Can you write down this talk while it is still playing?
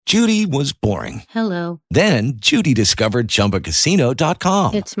Judy was boring. Hello. Then Judy discovered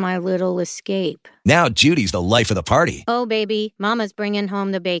ChumbaCasino.com. It's my little escape. Now Judy's the life of the party. Oh, baby, mama's bringing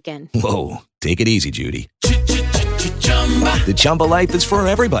home the bacon. Whoa, take it easy, Judy. The Chumba life is for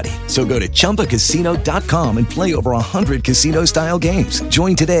everybody. So go to ChumbaCasino.com and play over 100 casino-style games.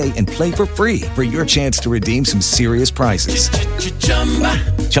 Join today and play for free for your chance to redeem some serious prizes.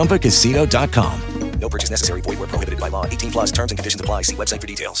 ChumbaCasino.com. No purchase necessary. Void where prohibited by law. 18 plus terms and conditions apply. See website for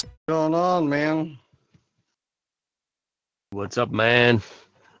details. What's going on, man? What's up, man?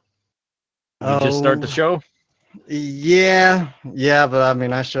 You just start the show? Yeah, but I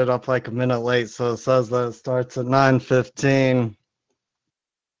mean, I showed up like a minute late, so it says that it starts at 9:15.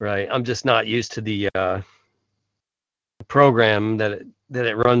 Right. I'm just not used to the program that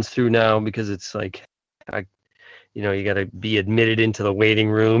it runs through now, because it's like, you got to be admitted into the waiting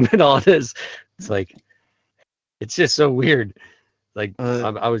room and all this. It's like, it's just so weird. Like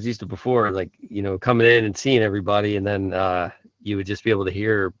I was used to before, like, coming in and seeing everybody, and then you would just be able to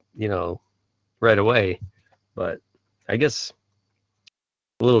hear, right away. But I guess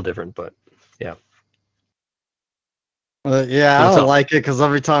a little different, but yeah. Yeah, I don't like it because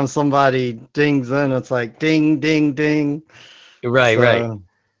every time somebody dings in, it's like ding, ding, ding. Right. And,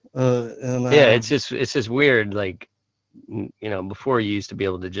 yeah, it's just weird. Like, before you used to be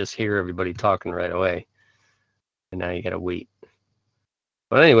able to just hear everybody talking right away, and now you gotta wait.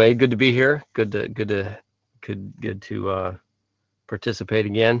 But anyway, good to be here. Good to participate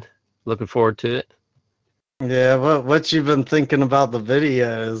again. Looking forward to it. Yeah, what you been thinking about the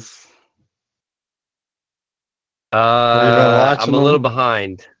videos? I'm a little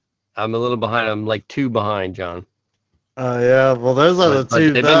behind. I'm like 2 behind, John. Yeah, well, those are the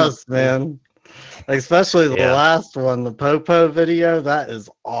two best, man. Especially the last one, the Popo video. That is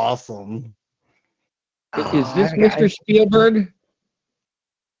awesome. Is this Mr. Spielberg?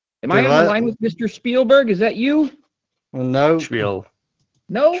 Am I on the line with Mr. Spielberg? Is that you? No.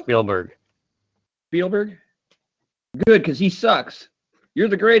 No? Spielberg. Good, because he sucks. You're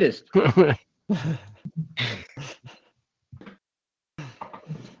the greatest.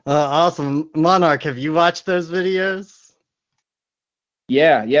 Awesome. Monarch, have you watched those videos?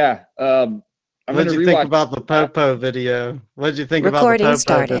 Yeah. What did you think about the Popo video? What did you think about the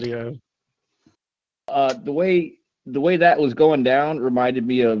Popo video? The way that was going down reminded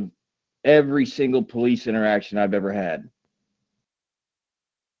me of every single police interaction I've ever had.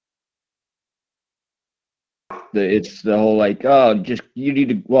 It's the whole like, oh, just you need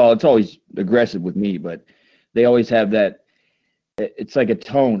to. Well, it's always aggressive with me, but they always have that. It's like a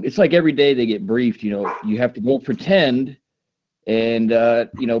tone. It's like every day they get briefed. You have to go pretend, and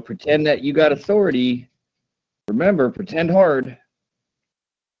pretend that you got authority. Remember, pretend hard.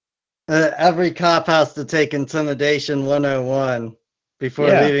 Every cop has to take Intimidation 101 before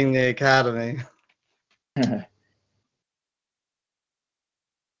leaving the academy.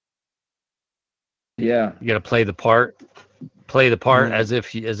 Yeah, you got to play the part as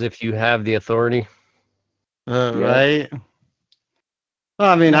if you have the authority. Right. Well,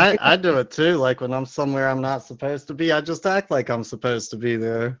 I mean, I do it too. Like when I'm somewhere I'm not supposed to be, I just act like I'm supposed to be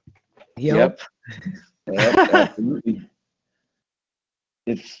there. Yep. Absolutely.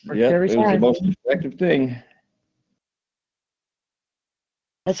 It was the most effective thing.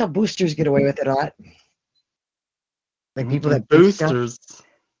 That's how boosters get away with it a lot. Like people that boosters.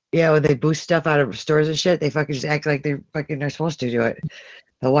 Yeah, when they boost stuff out of stores and shit, they fucking just act like they're supposed to do it.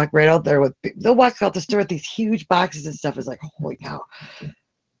 They'll walk right out there they'll walk out the store with these huge boxes and stuff. It's like, holy cow.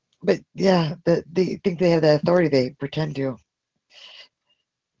 But yeah, they think they have the authority, they pretend to.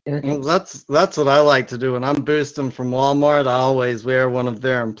 Well, that's what I like to do. When I'm boosting from Walmart, I always wear one of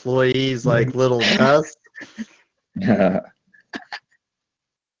their employees' like little vests. Yeah,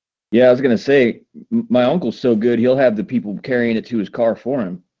 I was gonna say, my uncle's so good, he'll have the people carrying it to his car for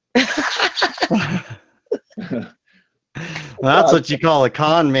him. Well, that's what you call a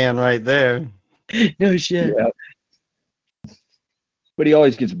con man right there. No shit. Yeah. But he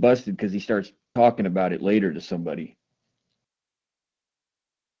always gets busted because he starts talking about it later to somebody.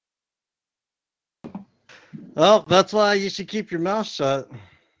 Well, that's why you should keep your mouth shut.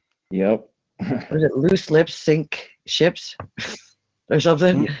 Yep. Was it loose lips sink ships or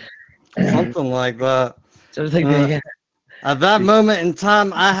something? Something like that. Something like that. At that moment in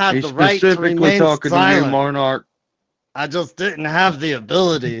time, I had the right to remain talking silent. to you, Monarch. I just didn't have the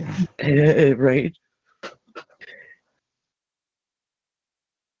ability. Right.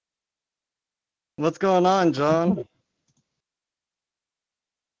 What's going on, John?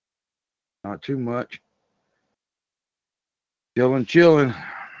 Not too much. Chilling.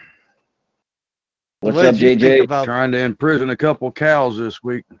 What's What up, did you think JJ? about? Trying to imprison a couple cows this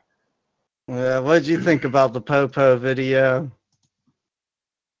week. Yeah, what did you think about the Popo video?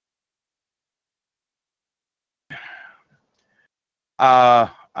 I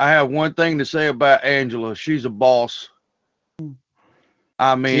have one thing to say about Angela. She's a boss.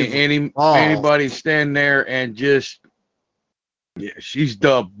 I mean, She's a boss. anybody stand there and just, yeah, she's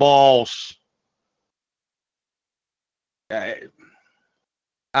the boss.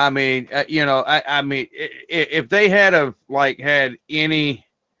 I mean, I mean, if they had any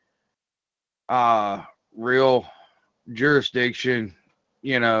real jurisdiction,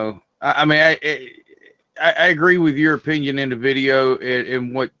 I mean, I agree with your opinion in the video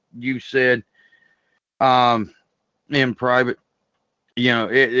and what you said in private.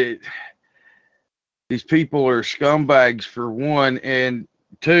 These people are scumbags for one, and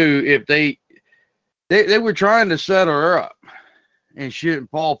two, if they were trying to set her up and she didn't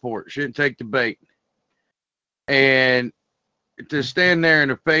fall for it, she didn't take the bait, and to stand there in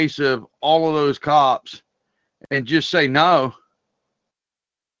the face of all of those cops and just say no.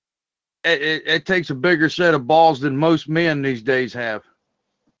 It takes a bigger set of balls than most men these days have.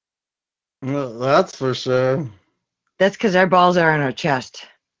 Well, that's for sure. That's because our balls are on our chest.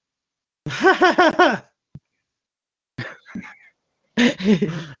 Yeah.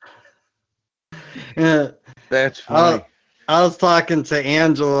 That's funny. I was talking to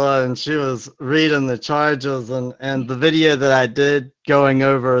Angela and she was reading the charges and the video that I did going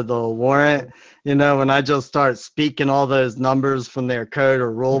over the warrant, when I just start speaking all those numbers from their code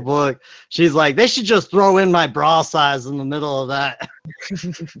or rule book, she's like, they should just throw in my bra size in the middle of that.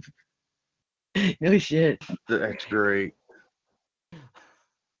 No shit. That's great.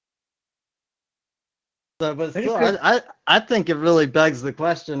 So, but still, I think it really begs the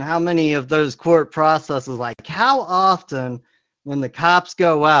question, how many of those court processes, like how often when the cops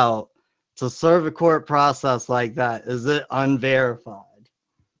go out to serve a court process like that, is it unverified?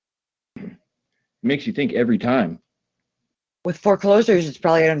 Makes you think every time. With foreclosures, it's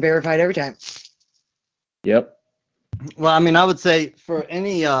probably unverified every time. Yep. Well, I mean, I would say for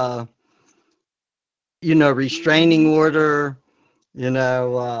any, restraining order,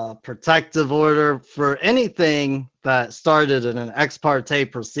 protective order, for anything that started in an ex parte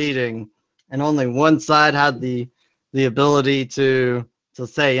proceeding and only one side had the ability to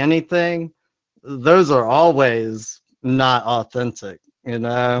say anything, those are always not authentic,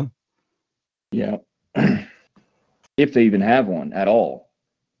 Yeah. If they even have one at all.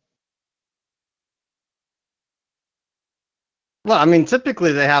 Well, I mean,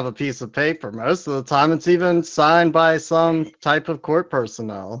 typically they have a piece of paper. Most of the time it's even signed by some type of court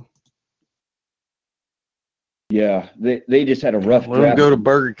personnel. Yeah, they just had a rough Let them go to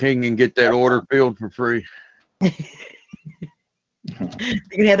Burger King and get that order filled for free. You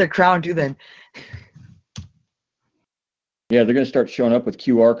can have their crown too then. Yeah, they're going to start showing up with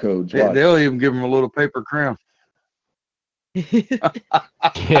QR codes. They'll even give them a little paper crown. Yeah,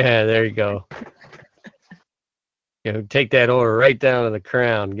 there you go. Take that order right down to the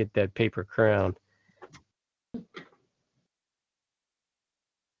crown. Get that paper crown.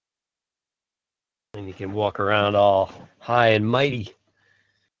 And you can walk around all high and mighty.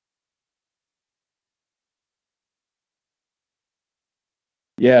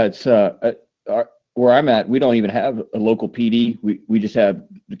 Yeah, it's where I'm at, we don't even have a local PD. We just have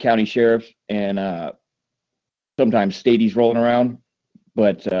the county sheriffs and sometimes stadies rolling around,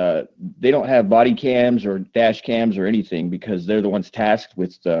 but they don't have body cams or dash cams or anything because they're the ones tasked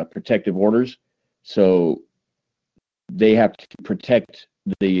with protective orders. So they have to protect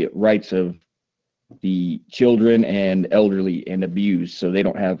the rights of the children and elderly and abused. So they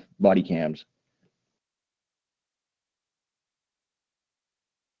don't have body cams.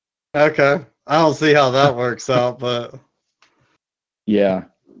 Okay. I don't see how that works out, but Yeah.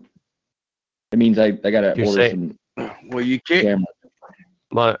 It means I got to order some Well, you can't.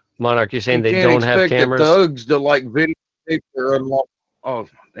 cameras. Monarch, you're saying You they can't don't have expect cameras? the thugs to videotape their unlock. Oh,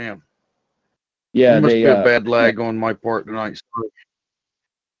 damn. Yeah, There must they be a bad lag on my part tonight. Sorry.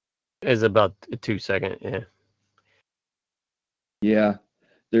 It's about a 2-second, yeah. Yeah,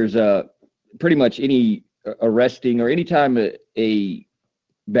 there's pretty much any arresting or anytime a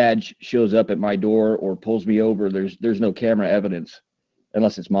badge shows up at my door or pulls me over, there's no camera evidence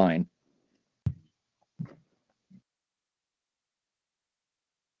unless it's mine.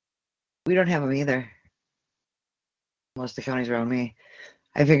 We don't have them either. Most of the counties around me.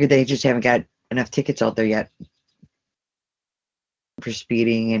 I figured they just haven't got enough tickets out there yet for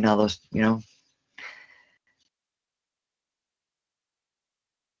speeding and all those,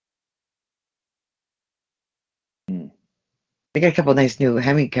 They got a couple of nice new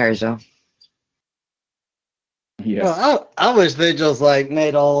Hemi cars though. Yeah. Well, I wish they just like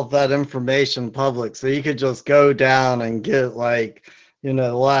made all of that information public so you could just go down and get like, the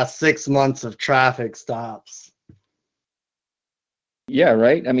last 6 months of traffic stops. Yeah,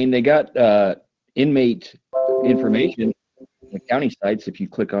 right. I mean, they got inmate information on the county sites. If you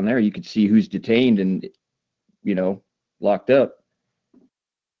click on there, you can see who's detained and locked up.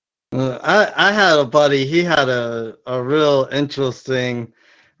 I had a buddy, he had a real interesting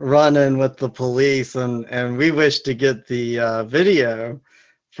run-in with the police, and we wished to get the video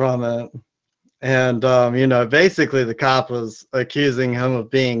from it. And basically the cop was accusing him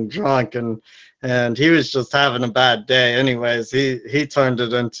of being drunk, and he was just having a bad day. Anyways, he turned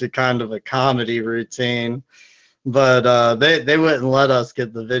it into kind of a comedy routine, but they wouldn't let us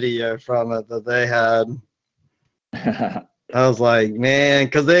get the video from it that they had. I was like, man,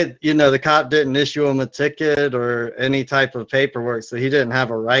 because the cop didn't issue him a ticket or any type of paperwork, so he didn't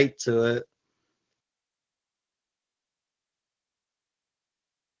have a right to it.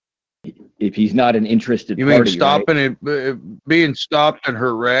 If he's not an interested You party, mean stopping it, being stopped and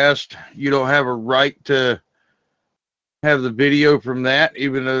harassed? You don't have a right to have the video from that,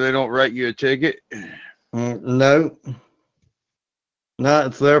 even though they don't write you a ticket. No,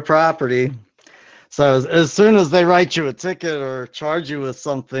 it's their property. So as soon as they write you a ticket or charge you with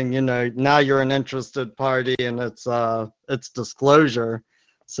something, now you're an interested party, and it's disclosure.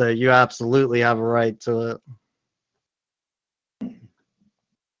 So you absolutely have a right to it.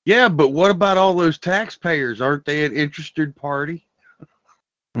 Yeah, but what about all those taxpayers? Aren't they an interested party?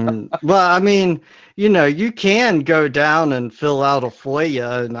 Well, I mean, you can go down and fill out a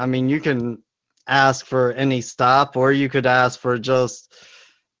FOIA, and I mean, you can ask for any stop, or you could ask for just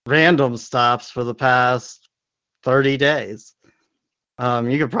random stops for the past 30 days.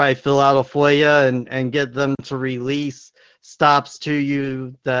 You could probably fill out a FOIA and get them to release stops to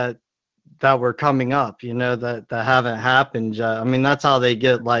you that were coming up, that haven't happened yet. I mean, that's how they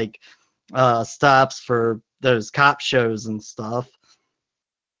get like stops for those cop shows and stuff.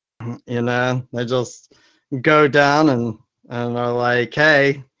 They just go down and are like,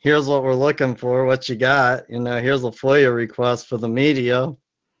 hey, here's what we're looking for, what you got, here's a FOIA request for the media.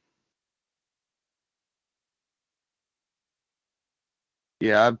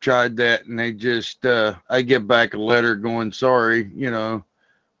 Yeah, I've tried that, and they just I get back a letter going, sorry,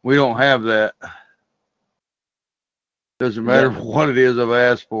 we don't have that. Doesn't matter what it is I've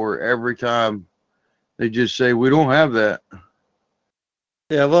asked for. Every time they just say, we don't have that.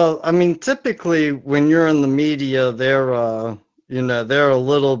 Yeah, well, I mean, typically when you're in the media, they're they're a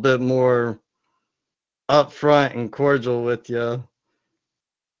little bit more upfront and cordial with you.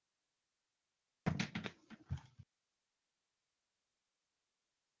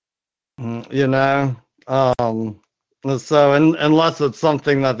 So unless it's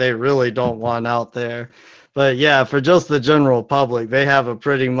something that they really don't want out there. But yeah, for just the general public, they have a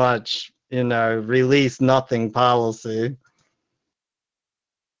pretty much, release nothing policy.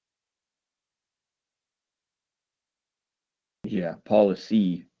 Yeah,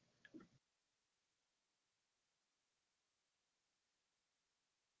 policy.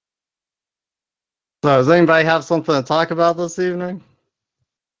 So does anybody have something to talk about this evening?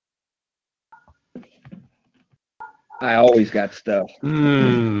 I always got stuff.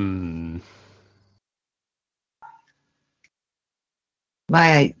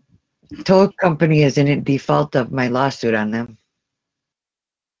 My tow company is in default of my lawsuit on them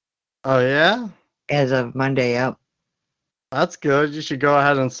Oh yeah? as of Monday. Yep. That's good. You should go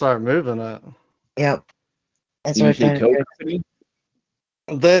ahead and start moving it. Yep. That's Did you what say I tow did. company?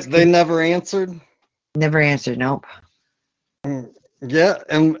 They never answered? Never answered. Nope. Yeah,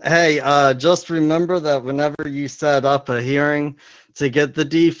 and hey, just remember that whenever you set up a hearing to get the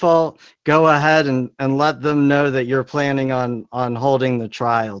default, go ahead and let them know that you're planning on holding the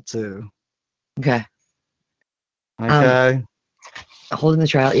trial too. Okay. Okay. Holding the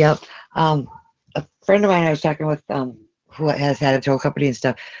trial. Yep. A friend of mine I was talking with, who has had a tow company and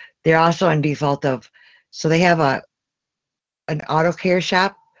stuff. They're also in default of, so they have an auto care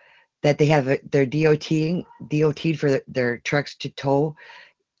shop that they have their DOT'd for their trucks to tow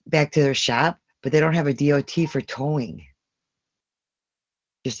back to their shop, but they don't have a DOT for towing.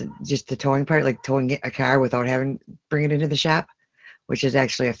 Just the towing part, like towing a car without bring it into the shop, which is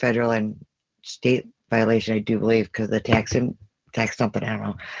actually a federal and state violation, I do believe, because the tax something, I don't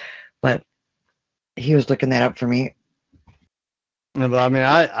know. But he was looking that up for me. Yeah, but I mean,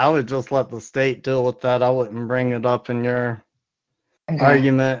 I would just let the state deal with that. I wouldn't bring it up in your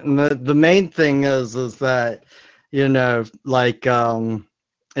argument. And the main thing is that, like,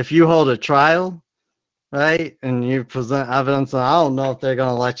 if you hold a trial, right, and you present evidence, and I don't know if they're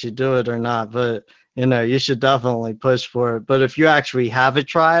going to let you do it or not, but you should definitely push for it. But if you actually have a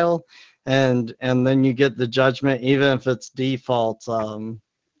trial and then you get the judgment, even if it's default,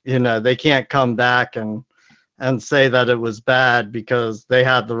 they can't come back and say that it was bad because they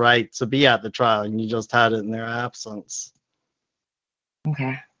had the right to be at the trial and you just had it in their absence.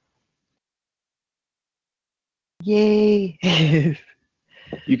 Okay. Yay.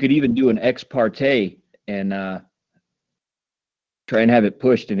 You could even do an ex parte and try and have it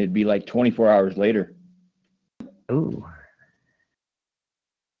pushed, and it'd be like 24 hours later. Ooh.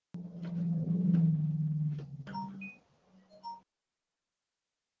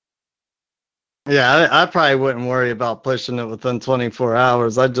 Yeah, I probably wouldn't worry about pushing it within 24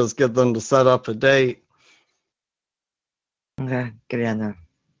 hours. I'd just get them to set up a date. Okay, get it on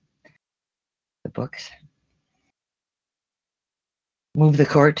the books. Move the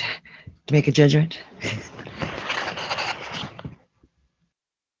court to make a judgment.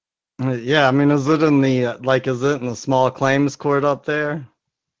 Yeah, I mean, is it in the small claims court up there?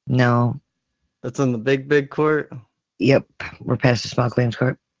 No. It's in the big court? Yep, we're past the small claims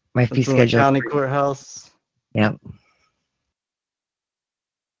court. My fee It's in schedule. the county courthouse? Yep.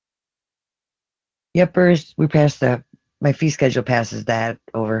 Yepers, we passed that. My fee schedule passes that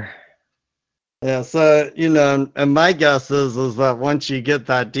over. Yeah, so, and my guess is that once you get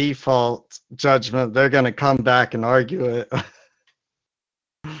that default judgment, they're going to come back and argue it.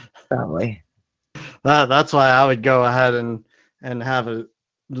 Probably. That's why I would go ahead and have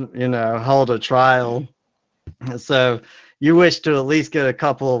hold a trial. So you wish to at least get a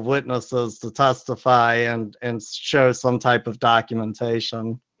couple of witnesses to testify and show some type of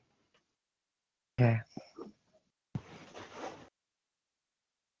documentation. Okay.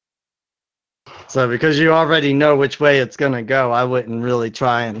 So because you already know which way it's going to go, I wouldn't really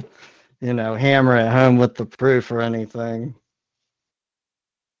try and, hammer it home with the proof or anything.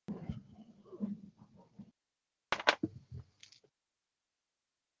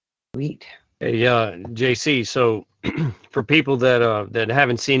 Sweet. Hey, JC. So, for people that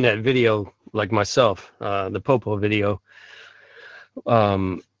haven't seen that video, like myself, the Popo video,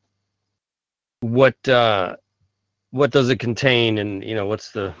 what does it contain, and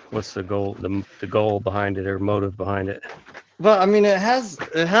what's the goal, the goal behind it or motive behind it? Well, I mean, it has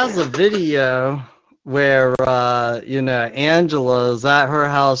a video where Angela is at her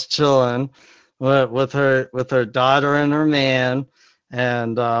house chilling with her daughter and her man,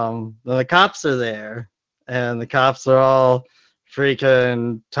 and the cops are there, and the cops are all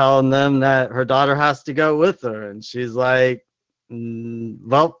freaking telling them that her daughter has to go with her, and she's like,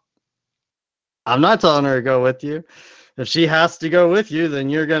 well, I'm not telling her to go with you. If she has to go with you, then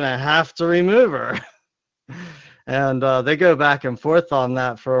you're gonna have to remove her. And they go back and forth on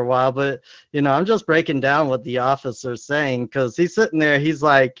that for a while, but I'm just breaking down what the officer's saying, because he's sitting there, he's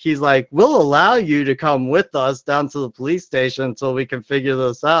like, we'll allow you to come with us down to the police station until we can figure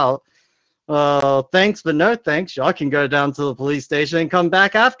this out. Thanks, but no thanks. Y'all can go down to the police station and come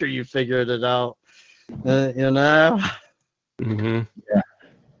back after you figured it out. Mm-hmm. Yeah.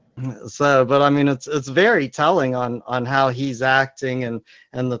 So, but I mean, it's very telling on how he's acting and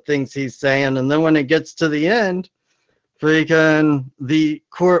the things he's saying. And then when it gets to the end, freaking the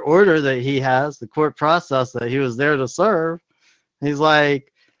court order that he has, the court process that he was there to serve, he's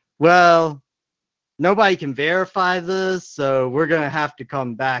like, well, nobody can verify this, so we're going to have to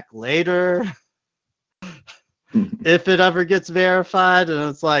come back later if it ever gets verified. And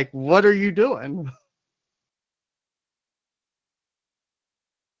it's like, what are you doing?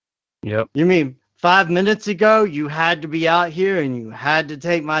 Yep. You mean 5 minutes ago you had to be out here and you had to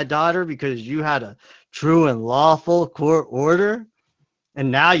take my daughter because you had a true and lawful court order, and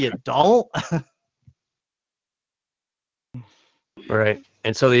now you don't? Right.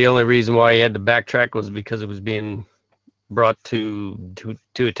 And so the only reason why he had to backtrack was because it was being brought to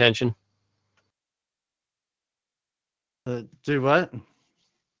attention. Do what?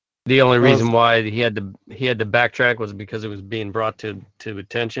 The only reason why he had to backtrack was because it was being brought to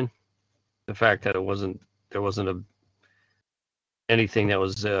attention. The fact that there wasn't anything that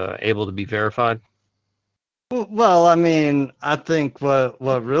was able to be verified. Well, I mean, I think what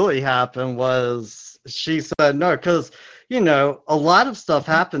really happened was she said no, because a lot of stuff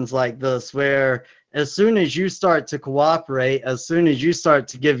happens like this where as soon as you start to cooperate, as soon as you start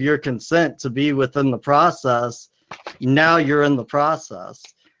to give your consent to be within the process, now you're in the process.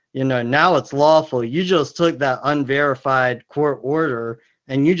 Now it's lawful. You just took that unverified court order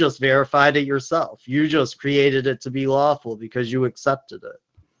and you just verified it yourself. You just created it to be lawful because you accepted it.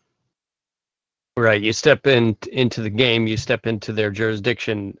 Right. You step into the game. You step into their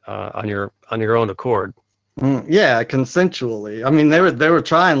jurisdiction on your own accord. Yeah, consensually. I mean, they were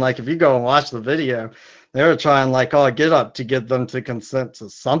trying, like, if you go and watch the video, they were trying like all get up to get them to consent to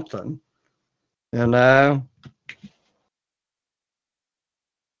something, you know.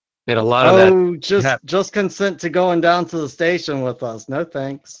 And a lot of that. Oh, just consent to going down to the station with us. No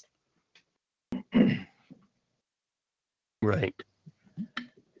thanks. Right.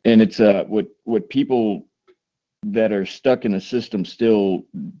 And it's what people that are stuck in the system still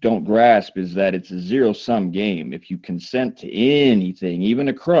don't grasp is that it's a zero-sum game. If you consent to anything, even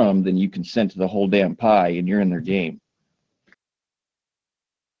a crumb, then you consent to the whole damn pie, and you're in their game.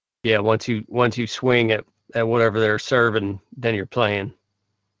 Yeah, once you swing at whatever they're serving, then you're playing.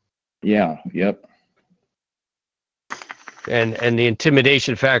 Yeah. Yep. And the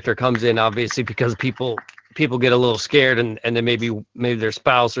intimidation factor comes in, obviously, because people get a little scared, and then maybe their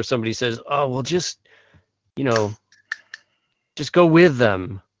spouse or somebody says, "Oh, well, just go with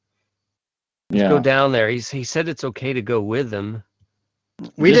them. Just go down there." He said it's okay to go with them.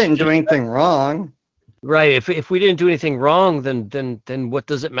 We didn't do anything wrong. Right. If we didn't do anything wrong, then what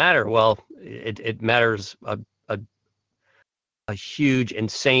does it matter? Well, it matters a huge,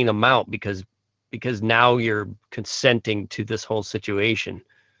 insane amount because now you're consenting to this whole situation.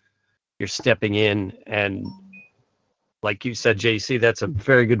 You're stepping in, and like you said, JC, that's a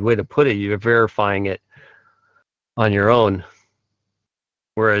very good way to put it. You're verifying it on your own.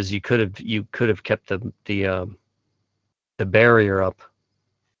 Whereas you could have kept the barrier up.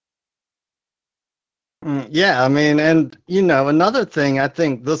 Yeah, I mean, and another thing, I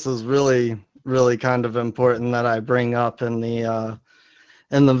think this is really, really kind of important that I bring up in the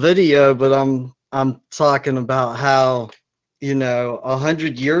video, but I'm talking about how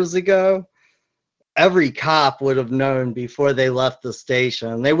 100 years ago, every cop would have known before they left the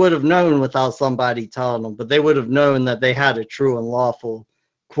station. They would have known without somebody telling them, but they would have known that they had a true and lawful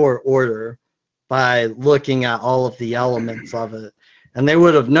court order by looking at all of the elements of it. And they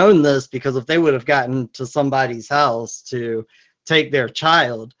would have known this because if they would have gotten to somebody's house to take their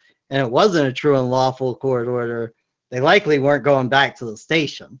child and it wasn't a true and lawful court order, they likely weren't going back to the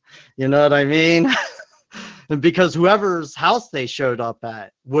station. You know what I mean? Because whoever's house they showed up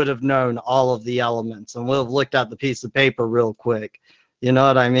at would have known all of the elements and would have looked at the piece of paper real quick. You know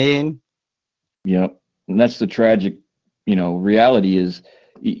what I mean? Yep. And that's the tragic, reality is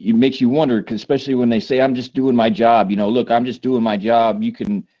it makes you wonder, 'cause especially when they say, I'm just doing my job, look, I'm just doing my job. You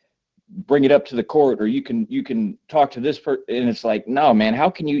can bring it up to the court, or you can talk to this person. And it's like, no, man, how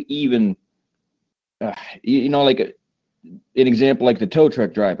can you even, like an example, like the tow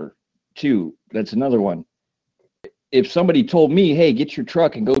truck driver too. That's another one. If somebody told me, hey, get your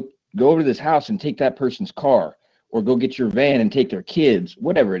truck and go over to this house and take that person's car, or go get your van and take their kids,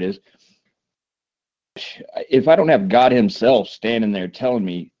 whatever it is. If I don't have God himself standing there telling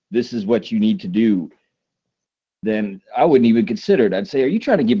me this is what you need to do, then I wouldn't even consider it. I'd say, are you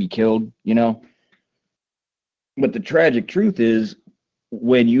trying to get me killed? But the tragic truth is,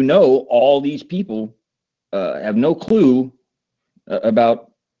 when all these people have no clue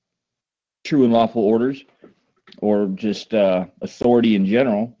about true and lawful orders or just authority in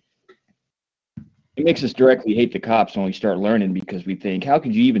general, it makes us directly hate the cops when we start learning, because we think, how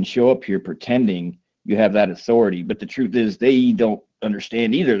could you even show up here pretending you have that authority? But the truth is, they don't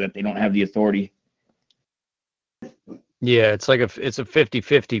understand either that they don't have the authority. Yeah, it's like it's a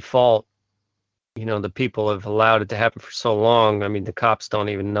 50-50 fault. The people have allowed it to happen for so long. I mean, the cops don't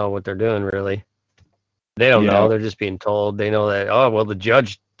even know what they're doing, really. They don't know. They're just being told. They know that, oh, well, the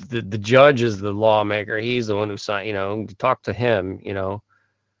judge is the lawmaker. He's the one who signed, talk to him, Well,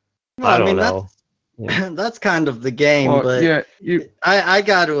 I don't know. That's kind of the game, Well, but yeah, I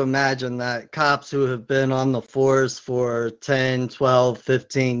got to imagine that cops who have been on the force for 10, 12,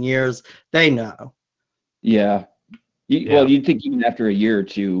 15 years, they know. Yeah. Well, you'd think even after a year or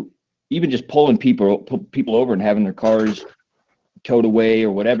two, even just pulling people over and having their cars towed away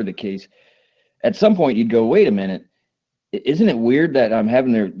or whatever the case, at some point you'd go, wait a minute, isn't it weird that I'm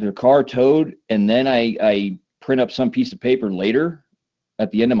having their car towed and then I print up some piece of paper later at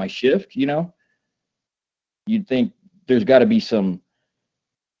the end of my shift, You'd think there's got to be some,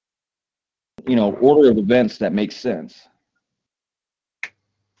 order of events that makes sense.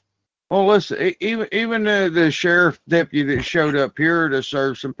 Well, listen, even the sheriff deputy that showed up here to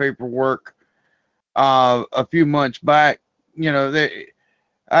serve some paperwork a few months back, I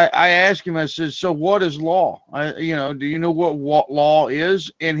asked him, I said, so what is law? Do you know what law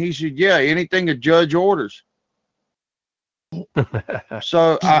is? And he said, yeah, anything a judge orders.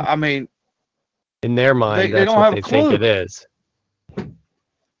 So, I mean, in their mind, that's what they think it is.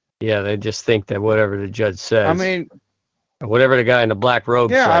 Yeah, they just think that whatever the judge says. I mean, or whatever the guy in the black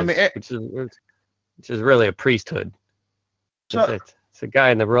robe says. I mean, which is really a priesthood. So It's a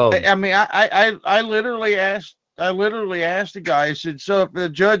guy in the robe. I mean, I literally asked the guy. I said, so if the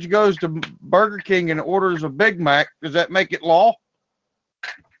judge goes to Burger King and orders a Big Mac, does that make it law?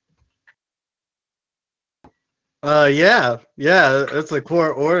 Yeah, it's a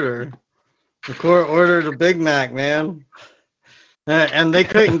court order. The court ordered a Big Mac, man. And they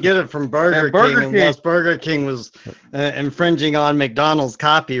couldn't get it from Burger King unless Burger King was infringing on McDonald's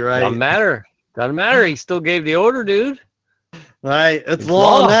copyright. Doesn't matter. He still gave the order, dude. Right, it's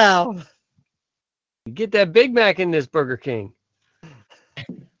law now. You get that Big Mac in this Burger King.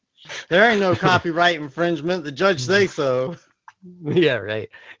 There ain't no copyright infringement. The judge say so. Yeah, right.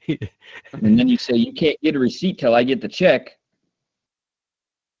 And then you say you can't get a receipt till I get the check.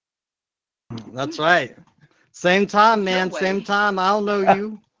 That's right. Same time, man. Same time. I don't know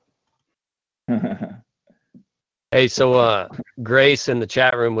you. Hey, so Grace in the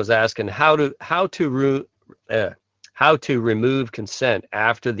chat room was asking how to remove consent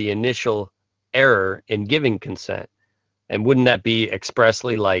after the initial error in giving consent, and wouldn't that be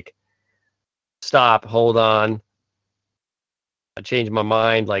expressly like, stop, hold on, I changed my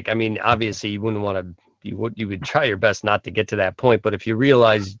mind? Like, I mean, obviously you wouldn't want to. You would try your best not to get to that point, but if you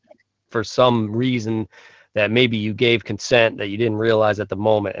realize for some reason that maybe you gave consent that you didn't realize at the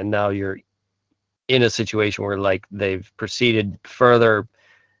moment, and now you're in a situation where like they've proceeded further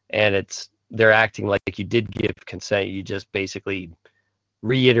and they're acting like you did give consent, you just basically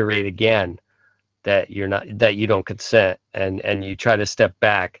reiterate again that you don't consent, and you try to step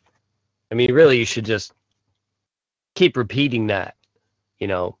back. I mean, really, you should just keep repeating that,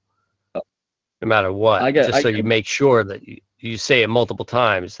 no matter what, so you make sure that you say it multiple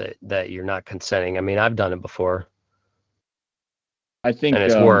times that you're not consenting. I mean, I've done it before. I think and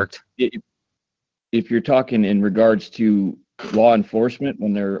it's worked. If you're talking in regards to law enforcement,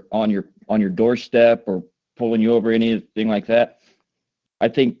 when they're on your doorstep or pulling you over, anything like that, I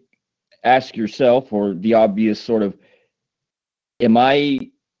think ask yourself, or the obvious sort of, am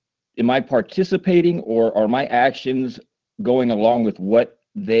I participating, or are my actions going along with what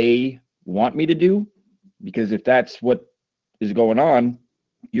they want me to do? Because if that's what is going on,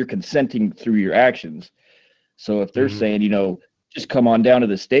 you're consenting through your actions. So if they're saying, just come on down to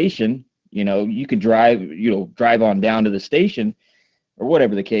the station, you could drive on down to the station, or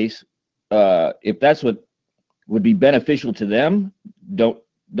whatever the case. If that's what would be beneficial to them, don't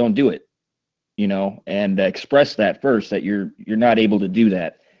do it, and express that first, that you're not able to do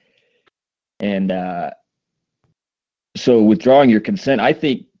that. And so withdrawing your consent, I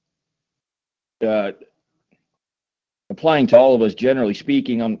think, applying to all of us, generally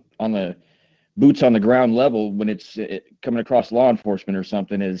speaking, on the boots on the ground level, when it's coming across law enforcement or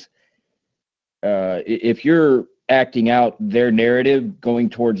something, is if you're acting out their narrative, going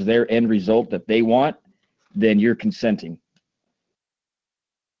towards their end result that they want, then you're consenting.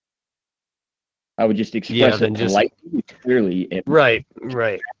 I would just express it politely, clearly. Right.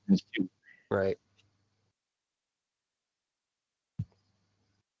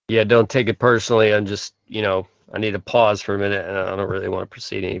 Yeah, don't take it personally. I'm just, I need to pause for a minute, and I don't really want to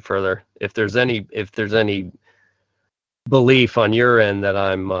proceed any further. If there's any belief on your end that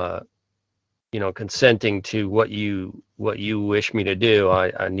I'm, consenting to what you wish me to do,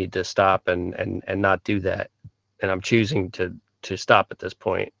 I need to stop and not do that. And I'm choosing to stop at this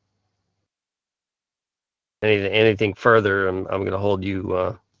point. Anything further, I'm going to hold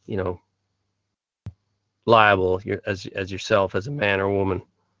you, liable as yourself, as a man or woman.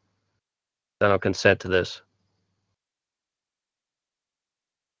 I don't consent to this.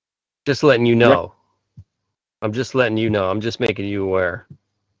 Just letting you know. I'm just letting you know. I'm just making you aware.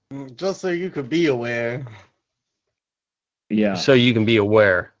 Just so you could be aware. Yeah. So you can be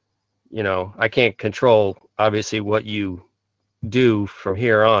aware. I can't control, obviously, what you do from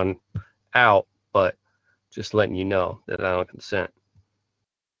here on out, but just letting you know that I don't consent.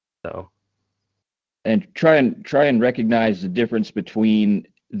 So. And try and recognize the difference between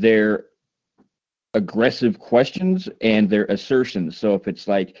their aggressive questions and their assertions. So if it's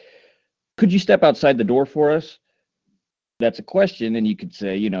like, could you step outside the door for us? That's a question, and you could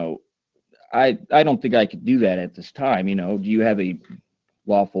say, I don't think I could do that at this time. Do you have a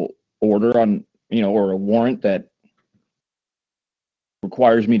lawful order on, or a warrant that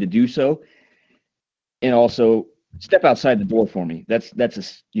requires me to do so? And also, step outside the door for me. That's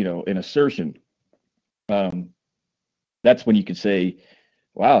an assertion. That's when you could say,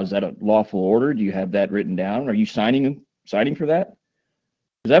 wow, is that a lawful order? Do you have that written down? Are you signing for that?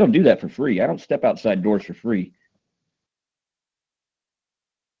 Because I don't do that for free. I don't step outside doors for free.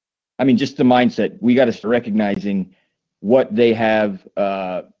 I mean, just the mindset. We got to start recognizing what they have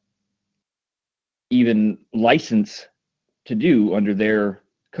even license to do under their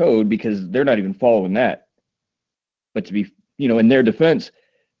code, because they're not even following that. But to be, in their defense,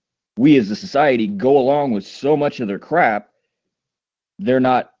 we as a society go along with so much of their crap. They're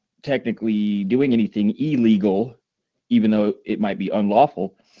not technically doing anything illegal, even though it might be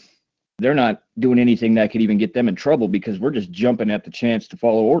unlawful. They're not doing anything that could even get them in trouble, because we're just jumping at the chance to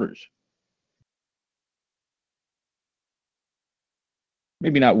follow orders.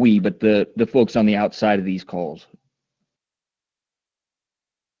 Maybe not we, but the folks on the outside of these calls.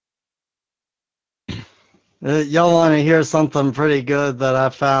 Y'all want to hear something pretty good that I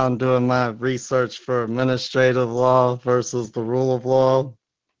found doing my research for administrative law versus the rule of law?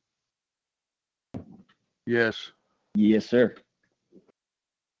 Yes. Yes, sir.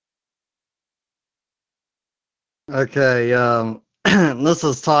 Okay, this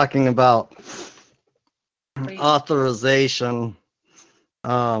is talking about authorization.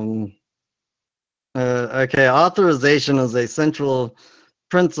 Okay, authorization is a central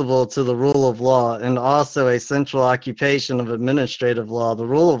principle to the rule of law and also a central occupation of administrative law. The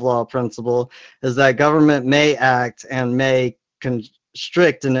rule of law principle is that government may act and may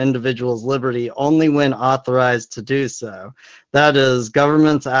constrict an individual's liberty only when authorized to do so. That is,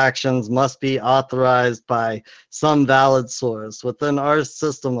 government's actions must be authorized by some valid source. Within our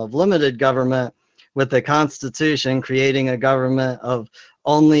system of limited government, with the Constitution creating a government of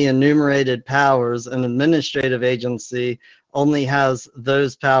only enumerated powers, an administrative agency only has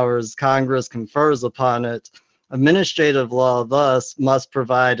those powers Congress confers upon it. Administrative law thus must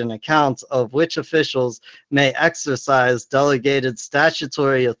provide an account of which officials may exercise delegated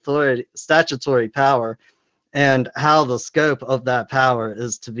statutory power and how the scope of that power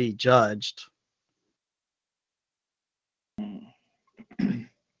is to be judged. I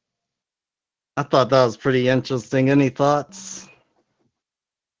thought that was pretty interesting. Any thoughts?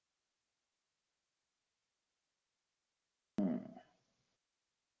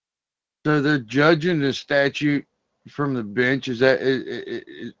 So they're judging the statute from the bench. Is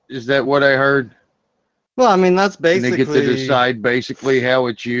that what I heard? Well, I mean, that's basically. And they get to decide basically how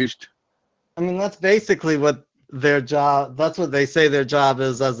it's used. I mean, that's basically what their job. That's what they say their job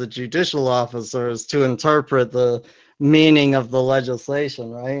is as a judicial officer, is to interpret the meaning of the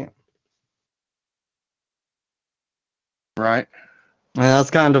legislation, right? Right. And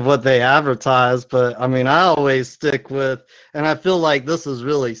that's kind of what they advertise, but I mean, I always stick with, and I feel like this is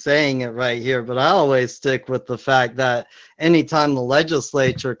really saying it right here, but I always stick with the fact that anytime the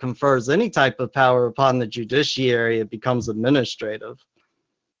legislature confers any type of power upon the judiciary, it becomes administrative.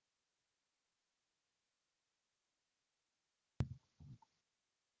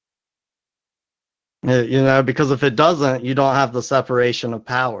 Because if it doesn't, you don't have the separation of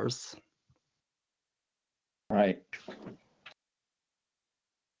powers. Right.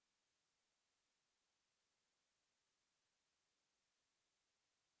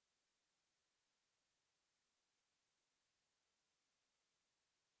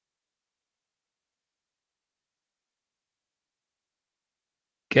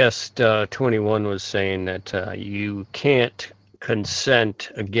 Guest 21 was saying that you can't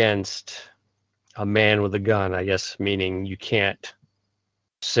consent against a man with a gun, I guess, meaning you can't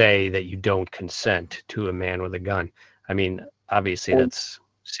say that you don't consent to a man with a gun. I mean, obviously that's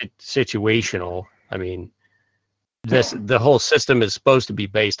situational. I mean, the whole system is supposed to be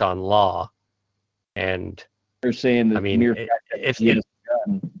based on law, and they're saying that mere fact that if he has a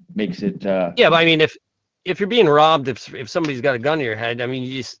gun makes it. Yeah, but I mean, if you're being robbed, if somebody's got a gun to your head, I mean,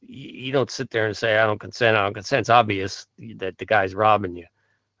 you don't sit there and say I don't consent. It's obvious that the guy's robbing you.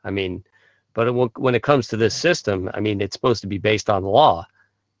 I mean, but when it comes to this system, I mean, it's supposed to be based on law.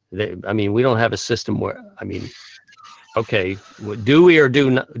 I mean, we don't have a system where, I mean, okay, do we or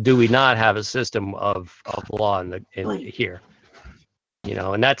do we not have a system of law in here?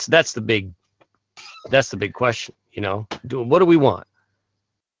 And that's the big question. What do we want?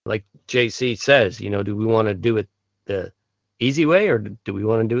 Like JC says, do we want to do it the easy way or do we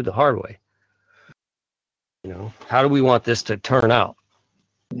want to do it the hard way? How do we want this to turn out?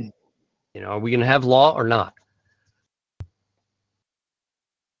 Are we going to have law or not?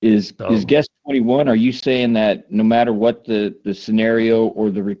 Is guest 21, are you saying that no matter what the scenario or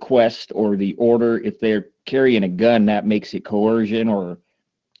the request or the order, if they're carrying a gun, that makes it coercion or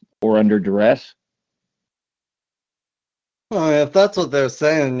under duress? Well, if that's what they're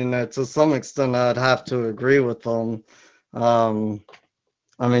saying, to some extent, I'd have to agree with them. I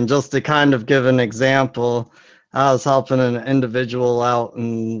mean, just to kind of give an example, I was helping an individual out,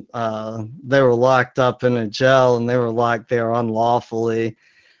 and they were locked up in a jail, and they were locked there unlawfully.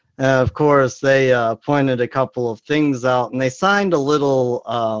 And of course, they pointed a couple of things out, and they signed a little,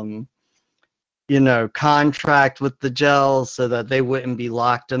 contract with the jail so that they wouldn't be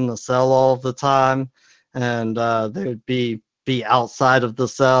locked in the cell all the time, and they would be outside of the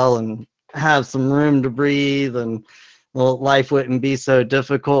cell and have some room to breathe, and life wouldn't be so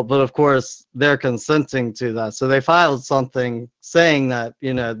difficult. But of course, they're consenting to that, so they filed something saying that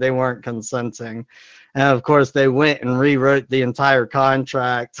they weren't consenting, and of course they went and rewrote the entire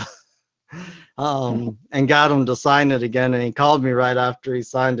contract. And got him to sign it again. And he called me right after he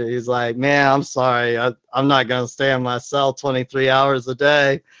signed it. He's like, "Man, I'm sorry. I'm not going to stay in my cell 23 hours a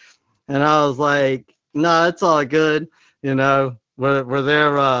day." And I was like, "No, it's all good. Were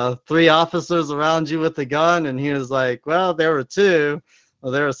there 3 officers around you with a gun?" And he was like, "Well, there were 2.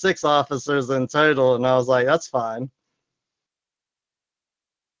 Well, there were 6 officers in total." And I was like, "That's fine."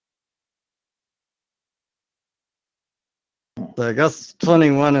 So I guess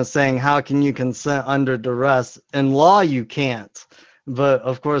 21 is saying, how can you consent under duress? In law, you can't. But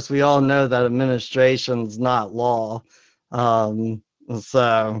of course, we all know that administration's not law. So,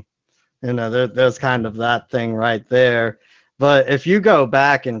 there's kind of that thing right there. But if you go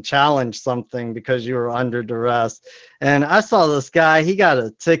back and challenge something because you were under duress, and I saw this guy, he got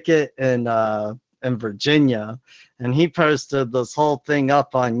a ticket in Virginia, and he posted this whole thing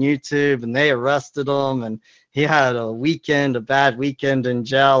up on YouTube, and they arrested him, and he had a bad weekend in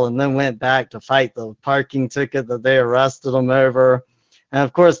jail, and then went back to fight the parking ticket that they arrested him over. And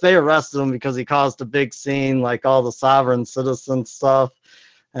of course, they arrested him because he caused a big scene, like all the sovereign citizen stuff.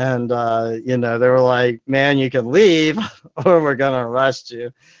 And, they were like, "Man, you can leave or we're going to arrest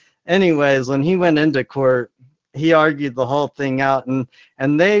you." Anyways, when he went into court, he argued the whole thing out,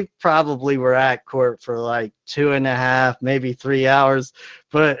 and they probably were at court for like 2.5, maybe 3 hours.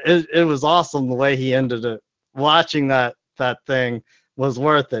 But it was awesome the way he ended it. Watching that thing was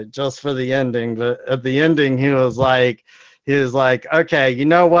worth it just for the ending. But at the ending, he was like, "Okay, you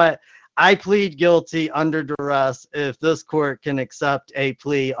know what? I plead guilty under duress. If this court can accept a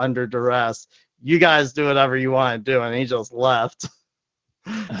plea under duress, you guys do whatever you want to do." And he just left.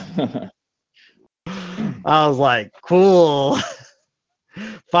 I was like, cool.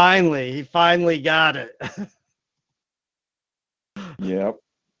 He finally got it. Yep.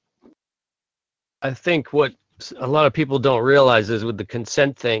 I think what a lot of people don't realize is with the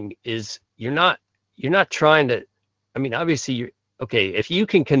consent thing is you're not trying to, I mean, obviously okay, if you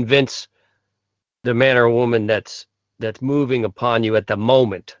can convince the man or woman that's moving upon you at the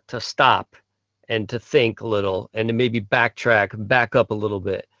moment to stop and to think a little and to maybe back up a little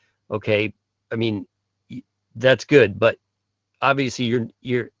bit, okay, I mean, that's good, but obviously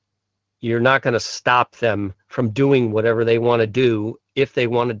you're not going to stop them from doing whatever they want to do if they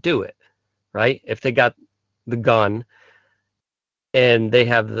want to do it, right? If they got the gun and they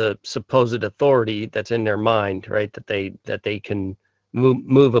have the supposed authority that's in their mind, right, that they can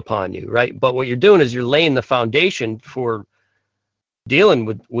move upon you, right? But what you're doing is you're laying the foundation for dealing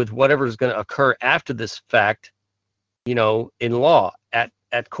with whatever is going to occur after this fact, in law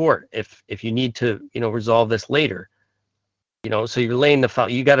at court, if you need to, resolve this later, so you're laying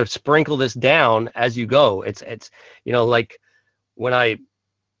you got to sprinkle this down as you go. It's like when I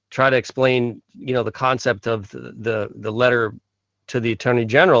try to explain, the concept of the letter to the Attorney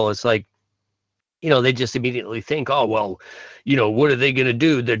General, it's like, they just immediately think, oh, well, what are they going to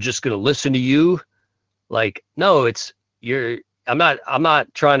do? They're just going to listen to you. Like, no, I'm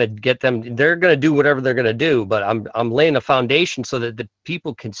not trying to get them. They're going to do whatever they're going to do, but I'm laying a foundation so that the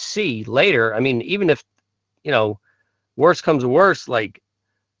people can see later. I mean, even if, worse comes to worse, like,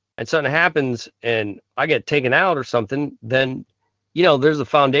 and something happens and I get taken out or something, then, there's a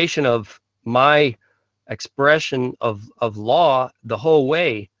foundation of my expression of law the whole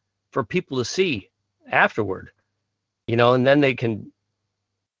way for people to see afterward, and then they can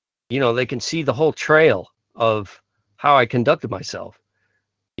see the whole trail of how I conducted myself,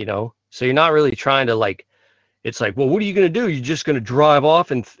 so you're not really trying to, like, it's like, well, what are you going to do? You're just going to drive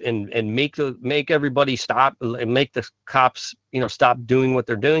off and make everybody stop and make the cops, stop doing what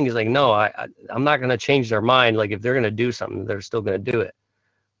they're doing. He's like, no, I'm not going to change their mind. Like, if they're going to do something, they're still going to do it.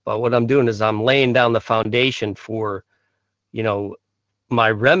 But what I'm doing is I'm laying down the foundation for, my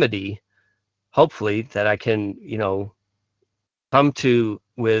remedy, hopefully, that I can, come to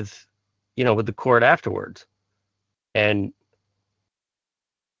with the court afterwards. And,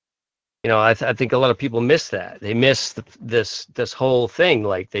 I think a lot of people miss that. They miss this whole thing.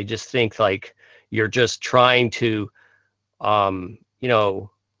 Like, they just think like you're just trying to,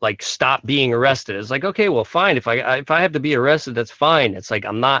 like, stop being arrested. It's like, okay, well, fine. If I have to be arrested, that's fine. It's like,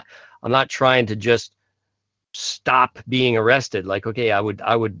 I'm not trying to just stop being arrested. Like, okay, I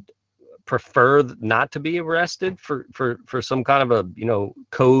would prefer not to be arrested for some kind of a,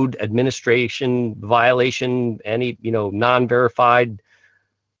 code administration violation, any, non-verified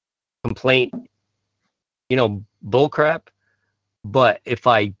complaint, bullcrap. But if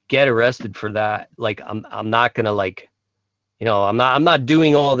I get arrested for that, like I'm not gonna, like, I'm not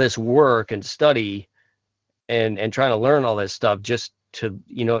doing all this work and study and trying to learn all this stuff just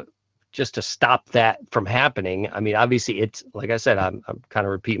to stop that from happening. I mean, obviously, it's like I said, I'm kind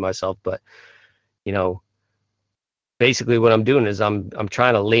of repeating myself, but basically what I'm doing is I'm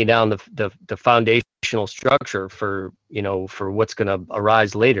trying to lay down the foundational structure for for what's going to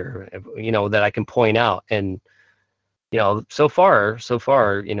arise later, that I can point out. And so far it's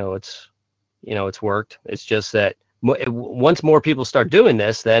worked. It's just that once more people start doing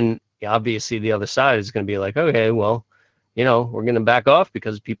this, then obviously the other side is going to be like, okay, well, we're going to back off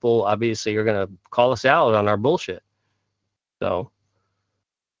because people obviously are going to call us out on our bullshit. So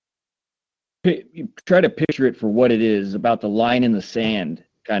you try to picture it for what it is, about the line in the sand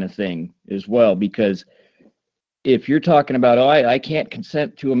kind of thing as well, because if you're talking about, I can't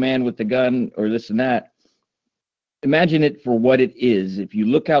consent to a man with a gun or this and that, imagine it for what it is. If you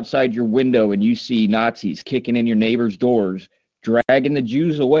look outside your window and you see Nazis kicking in your neighbor's doors, dragging the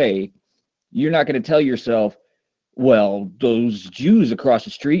Jews away, you're not going to tell yourself, well, those Jews across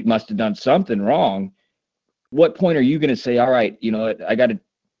the street must have done something wrong. What point are you going to say, all right, I got to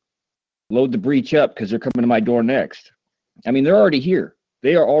load the breach up because they're coming to my door next? I mean, they're already here.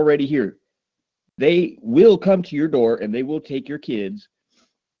 They are already here. They will come to your door and they will take your kids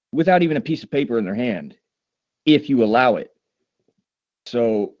without even a piece of paper in their hand, if you allow it.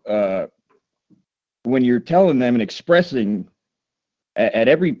 So when you're telling them and expressing at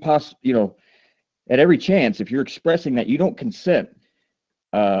every at every chance, if you're expressing that you don't consent,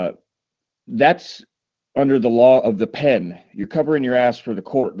 that's under the law of the pen. You're covering your ass for the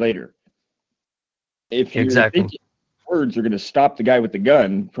court later. If you're thinking words are going to stop the guy with the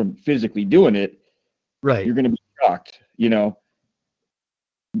gun from physically doing it, right, you're going to be shocked,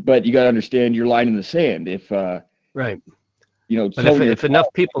 But you got to understand your line in the sand. If right, but if enough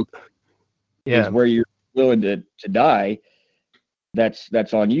people, is where you're willing to die,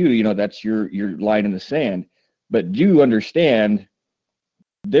 that's on you. That's your line in the sand. But do understand,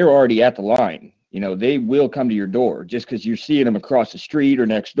 they're already at the line. They will come to your door. Just because you're seeing them across the street or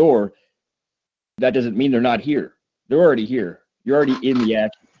next door, that doesn't mean they're not here. They're already here. You're already in the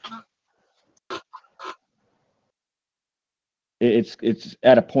action. It's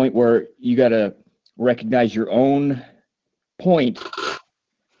at a point where you got to recognize your own point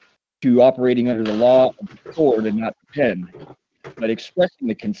to operating under the law of the sword and not the pen. But expressing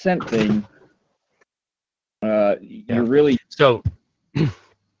the consent thing, you're really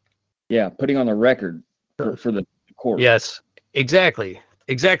putting on the record for the court. Yes, exactly.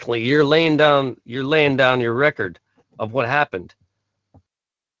 You're laying down your record of what happened.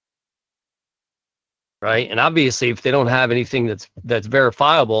 Right? And obviously if they don't have anything that's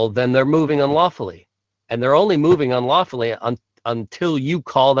verifiable, then they're moving unlawfully. And they're only moving unlawfully until you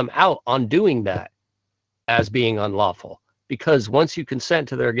call them out on doing that as being unlawful. Because once you consent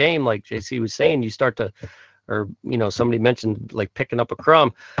to their game, like JC was saying, you start to, or somebody mentioned like picking up a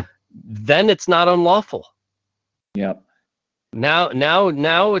crumb, then it's not unlawful. Yep. Now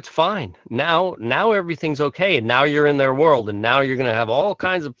it's fine. Now everything's okay, and now you're in their world, and now you're gonna have all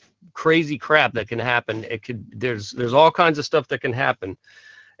kinds of crazy crap that can happen. There's all kinds of stuff that can happen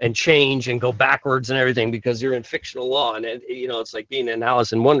and change and go backwards and everything because you're in fictional law, and it's like being in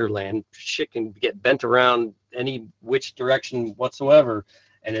Alice in Wonderland. Shit can get bent around any which direction whatsoever,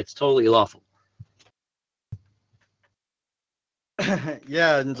 and it's totally lawful.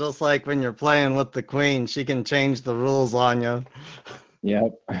 Yeah, and just like when you're playing with the queen, she can change the rules on you.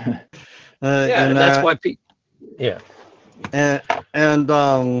 Yep. And that's why people. Yeah. And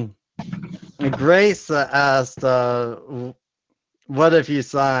Grace asked, "What if you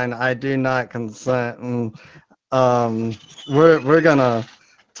sign I do not consent?" And we're gonna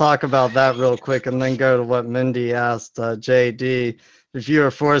talk about that real quick, and then go to what Mindy asked JD. If you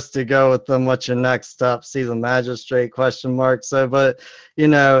were forced to go with them, what's your next step? See the magistrate ? So, but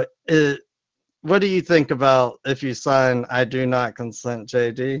what do you think about if you sign I do not consent,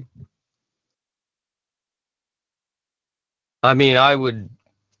 JD? I mean, I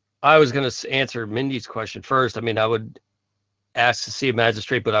was going to answer Mindy's question first. I mean, I would ask to see a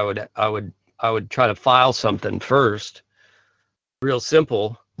magistrate, but I would try to file something first, real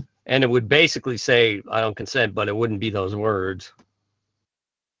simple, and it would basically say I don't consent, but it wouldn't be those words.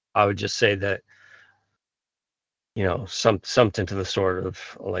 I would just say that, something to the sort of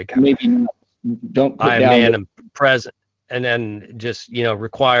like, maybe don't put I am down man and present then just,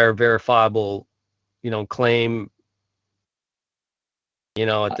 require verifiable, claim,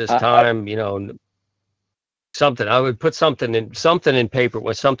 at this time, something. I would put something in paper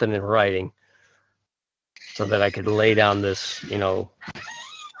with something in writing so that I could lay down this,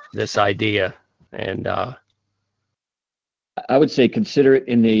 this idea. And I would say consider it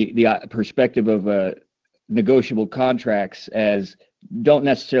in the perspective of negotiable contracts, as don't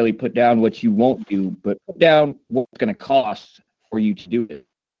necessarily put down what you won't do, but put down what's going to cost for you to do it,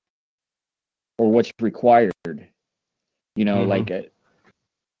 or what's required. Like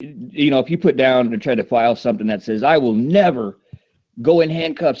if you put down and try to file something that says I will never go in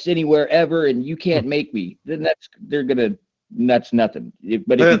handcuffs anywhere ever, and you can't make me, then that's nothing.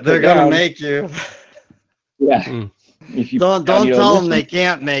 But if they're gonna make you. Yeah. If you don't tell them they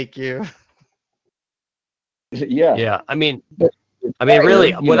can't make you. Yeah. Yeah. I mean,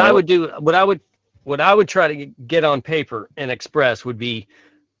 really, what I would try to get on paper and express would be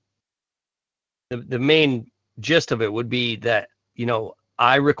the main gist of it would be that,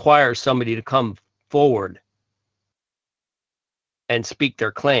 I require somebody to come forward and speak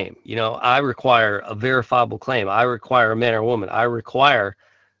their claim. I require a verifiable claim. I require a man or woman. I require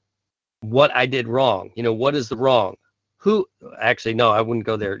what I did wrong. What is the wrong? Who? Actually, no, I wouldn't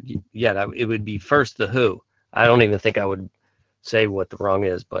go there yet. It would be first the who. I don't even think I would say what the wrong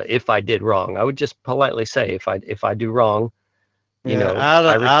is, but if I did wrong, I would just politely say, if I do wrong,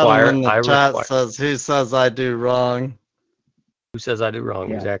 Adam in the chat says, who says I do wrong? Who says I do wrong?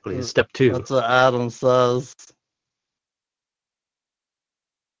 Yeah. Exactly. Step 2. That's what Adam says.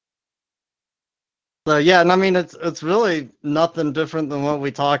 So yeah, and I mean it's really nothing different than what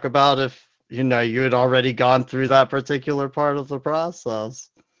we talk about if you had already gone through that particular part of the process.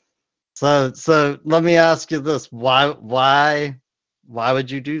 So let me ask you this: why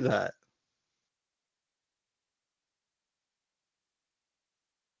would you do that?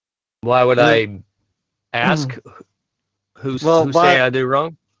 Why would I ask who say I do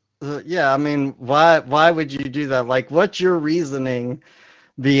wrong? Yeah, I mean, why would you do that? Like, what's your reasoning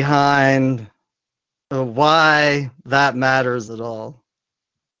behind why that matters at all?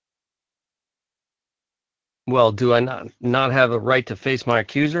 Well, do I not have a right to face my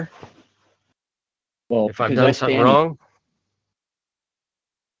accuser? Well, if I've done something wrong?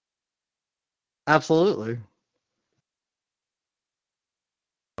 Absolutely.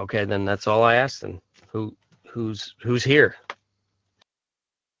 Okay, then that's all I asked. And who's here?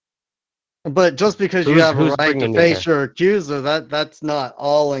 But just because you have a right to face your accuser, that's not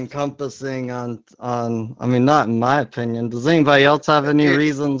all encompassing on I mean, not in my opinion. Does anybody else have any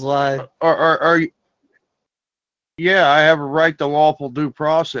reasons why? Are you? Yeah, I have a right to lawful due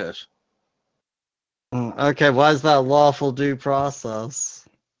process. Okay, why is that lawful due process?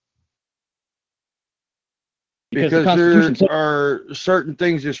 Because there are certain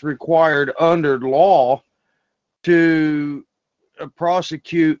things that's required under law to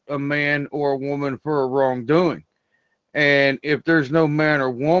prosecute a man or a woman for a wrongdoing. And if there's no man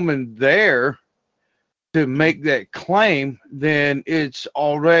or woman there to make that claim, then it's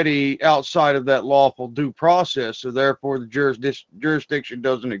already outside of that lawful due process. So therefore the jurisdiction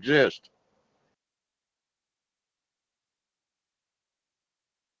doesn't exist.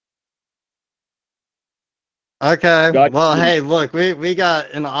 Okay. Well, hey, look, we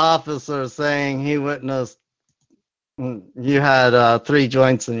got an officer saying he witnessed you had 3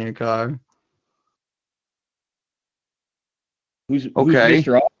 joints in your car. Who's okay?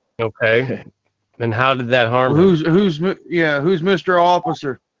 Mr. Okay. And how did that harm him? Who's Mr.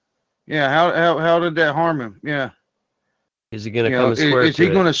 Officer? Yeah, how did that harm him? Yeah. Is he going to come and swear? Is he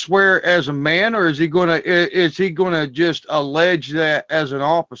going to swear as a man, or is he going to just allege that as an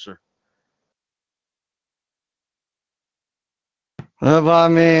officer? Well, I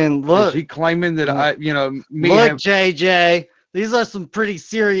mean, look. Is he claiming that Look, JJ, these are some pretty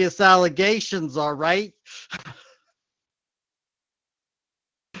serious allegations, all right?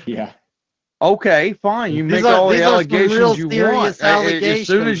 Yeah. Okay, fine. You make all the allegations you want. As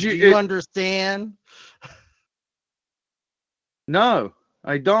soon as you understand. No,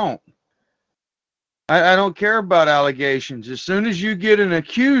 I don't. I don't care about allegations. As soon as you get an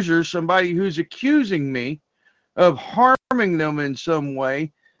accuser, somebody who's accusing me of harming them in some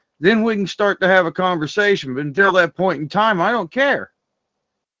way, then we can start to have a conversation. But until that point in time, I don't care.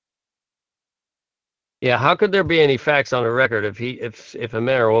 Yeah, how could there be any facts on the record if a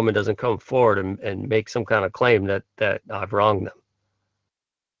man or a woman doesn't come forward and make some kind of claim that I've wronged them?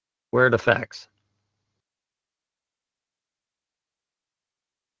 Where are the facts?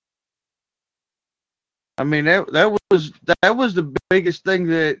 I mean, that was the biggest thing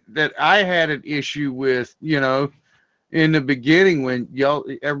that I had an issue with, in the beginning when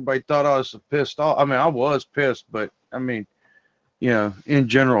everybody thought I was pissed off. I mean, I was pissed, but I mean, in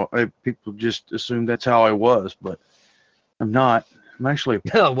general, people just assume that's how I was, but I'm not. I'm actually a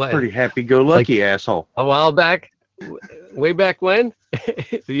No way. pretty happy-go-lucky asshole. A while back, way back when,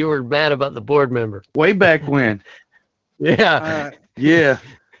 you were mad about the board member. Way back when. Yeah. Yeah.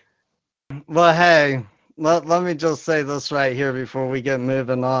 Well, hey, let me just say this right here before we get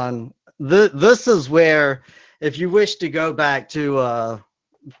moving on. This is where, if you wish to go back to a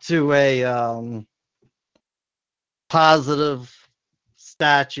positive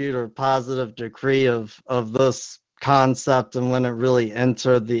statute or positive decree of this concept and when it really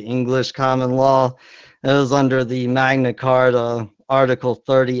entered the English common law, it was under the Magna Carta, Article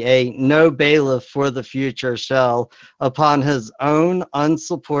 38, no bailiff for the future shall, upon his own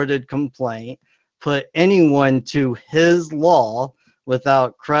unsupported complaint, put anyone to his law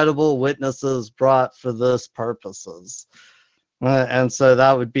without credible witnesses brought for this purposes. And so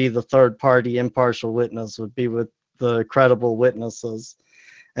that would be the third party impartial witness would be with the credible witnesses.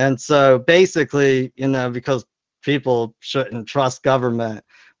 And so basically, because people shouldn't trust government,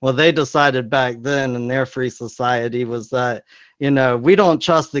 well, they decided back then in their free society was that, we don't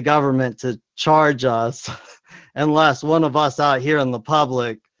trust the government to charge us unless one of us out here in the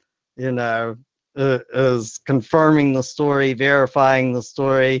public, is confirming the story, verifying the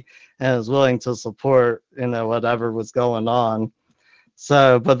story, and is willing to support, whatever was going on.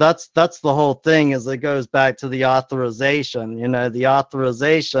 So, but that's the whole thing, is it goes back to the authorization. The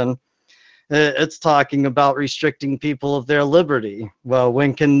authorization, it's talking about restricting people of their liberty. Well,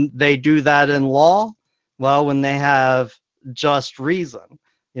 when can they do that in law? Well, when they have just reason.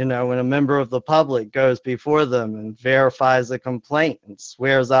 When a member of the public goes before them and verifies a complaint and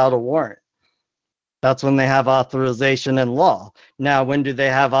swears out a warrant. That's when they have authorization in law. Now, when do they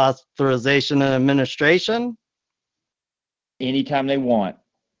have authorization in administration? Anytime they want.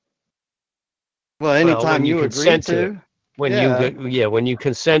 Well, anytime when you agree consent to. When you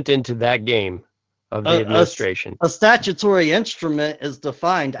consent into that game of the administration. A statutory instrument is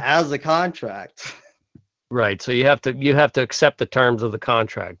defined as a contract. Right. So you have to accept the terms of the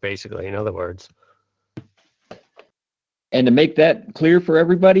contract, basically, in other words. And to make that clear for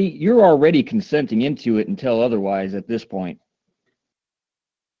everybody, you're already consenting into it until otherwise at this point.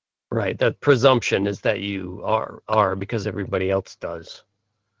 Right. That presumption is that you are because everybody else does.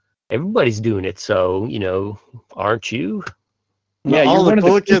 Everybody's doing it, so, aren't you? Yeah, all the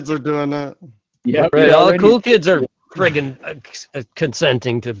cool kids are doing it. Yeah, right. All the cool kids are friggin'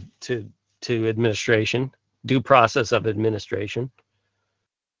 consenting to administration, due process of administration.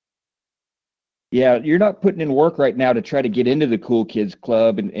 Yeah, you're not putting in work right now to try to get into the cool kids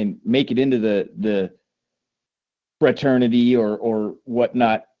club and make it into the fraternity or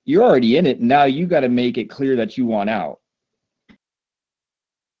whatnot. You're already in it. And now you got to make it clear that you want out.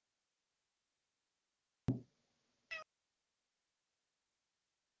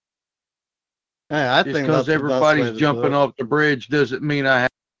 Hey, I Just think because that's the best way everybody's to jumping do it. off the bridge doesn't mean I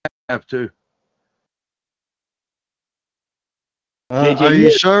have to. Are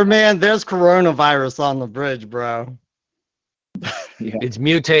you sure, man? There's coronavirus on the bridge, bro. Yeah. It's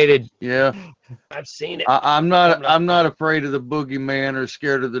mutated. Yeah. I've seen it. I'm not afraid of the boogeyman or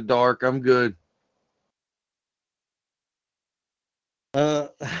scared of the dark. I'm good.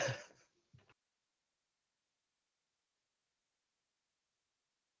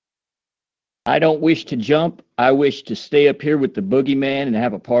 I don't wish to jump. I wish to stay up here with the boogeyman and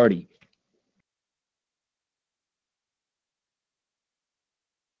have a party.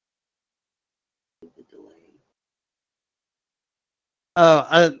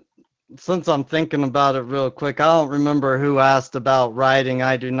 Since I'm thinking about it real quick, I don't remember who asked about writing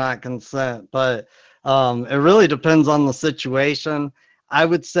I do not consent, but it really depends on the situation. I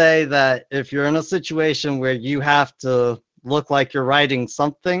would say that if you're in a situation where you have to look like you're writing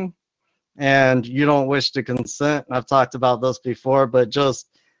something and you don't wish to consent, and I've talked about this before, but just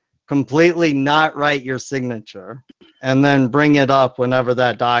completely not write your signature and then bring it up whenever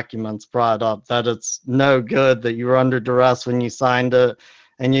that document's brought up, that it's no good, that you were under duress when you signed it,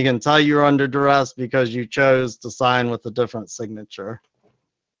 and you can tell you're under duress because you chose to sign with a different signature.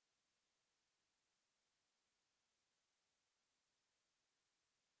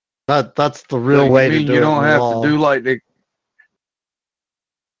 That's the real way to do it. You don't have to do like the.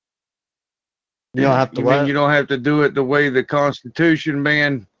 You don't have to. You mean you don't have to do it the way the Constitution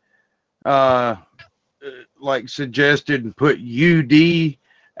man, like suggested, and put UD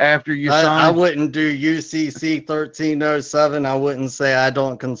after you sign? I wouldn't do UCC 1307. I wouldn't say I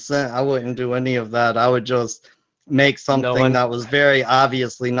don't consent. I wouldn't do any of that. I would just make something that was very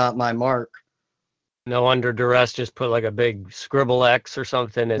obviously not my mark. No, under duress, just put like a big scribble X or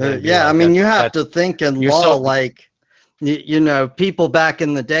something. And then Yeah, like, I mean, you have that's, to think in you're law, so, like, you know, people back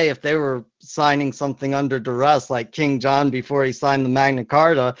in the day, if they were signing something under duress, like King John before he signed the Magna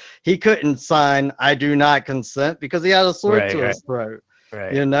Carta, he couldn't sign "I do not consent" because he had a sword to his throat.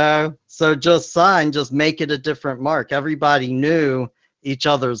 right. You know, so just sign, just make it a different mark. Everybody knew each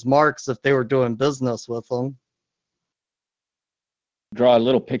other's marks if they were doing business with them. Draw a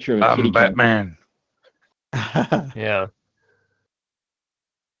little picture of a kitty I'm cat. Batman. Yeah.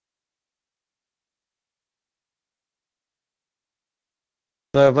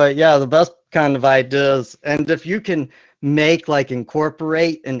 So, but yeah, the best kind of ideas, and if you can make like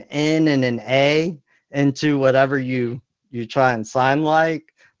incorporate an N and an A into whatever you try and sign,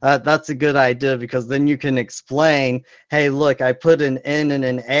 like that's a good idea because then you can explain, hey, look, I put an N and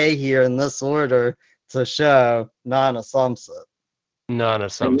an A here in this order to show non-assumptive.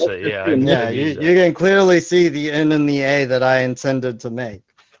 Non-assumptive, yeah. Yeah, you can clearly see the N and the A that I intended to make,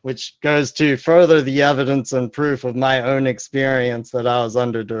 which goes to further the evidence and proof of my own experience that I was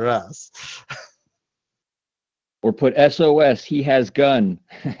under duress. Or put SOS, he has gun.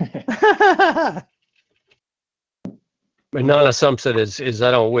 But non-assumptive is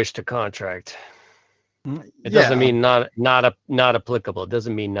I don't wish to contract. It doesn't mean not applicable. It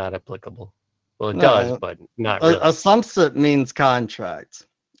doesn't mean not applicable. Well, it does, but not really. Assumptive means contract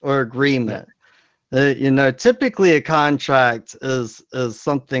or agreement. You know, typically a contract is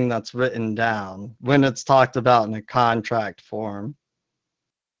something that's written down when it's talked about in a contract form.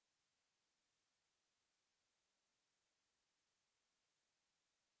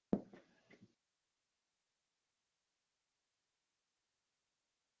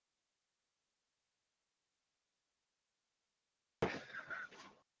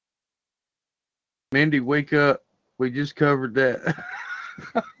 Mindy, wake up. We just covered that.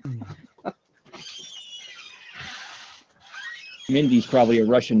 Mindy's probably a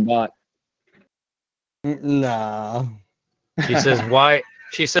Russian bot. No. She says why?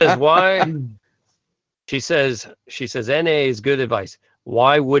 She says why? She says NA is good advice.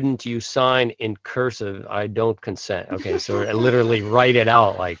 Why wouldn't you sign in cursive? I don't consent. Okay, so literally write it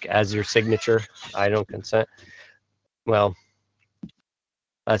out like as your signature. I don't consent. Well,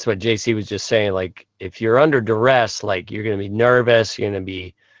 that's what JC was just saying. Like, if you're under duress, like you're going to be nervous, you're going to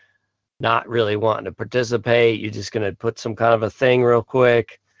be not really wanting to participate. You're just going to put some kind of a thing real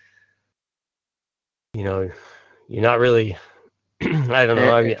quick. You know, you're not really. I don't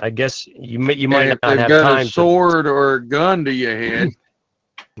know. I mean, I guess you might not have they've got time. A sword or a gun to your head.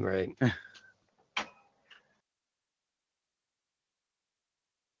 Right.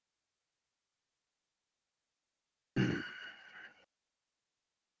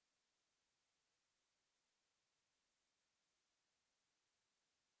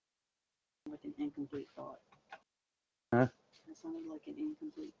 Like an incomplete thought. Huh? That sounded like an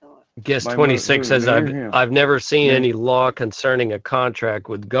incomplete thought. Guess My 26 mother, says yeah. I've never seen Yeah. any law concerning a contract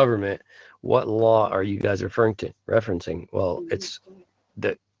with government. What law are you guys referencing? Well, it's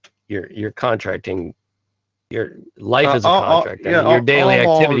that you're contracting. Your life is a contract. I mean, your daily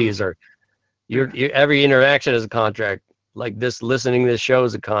activities are your every interaction is a contract. Like this, listening to this show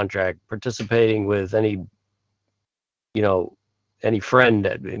is a contract. Participating with any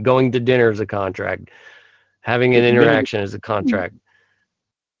friend, going to dinner is a contract. Having an interaction is a contract.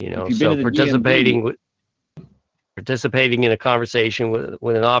 So participating in a conversation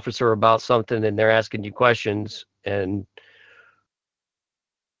with an officer about something, and they're asking you questions, and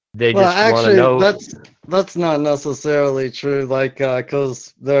they just want to know. That's not necessarily true. Like,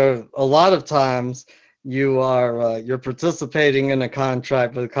 because there a lot of times you're participating in a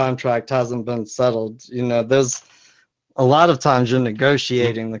contract, but the contract hasn't been settled. You know, there's a lot of times you're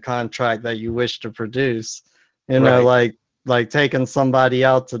negotiating the contract that you wish to produce. You know, like taking somebody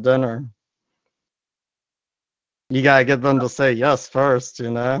out to dinner. You gotta get them to say yes first.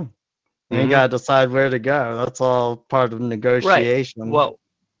 You know, you gotta decide where to go. That's all part of negotiation. Right. Well,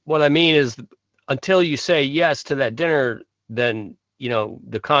 what I mean is, until you say yes to that dinner, then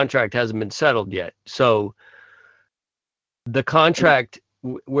the contract hasn't been settled yet. So the contract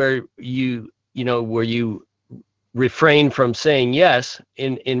where you refrain from saying yes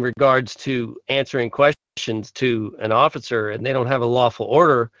in regards to answering questions to an officer, and they don't have a lawful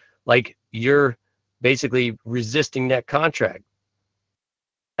order, like you're basically resisting that contract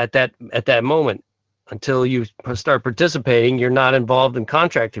at that moment. Until you start participating, you're not involved in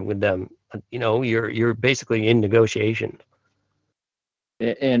contracting with them. You're basically in negotiation.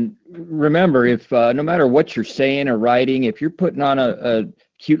 And remember, if no matter what you're saying or writing, if you're putting on a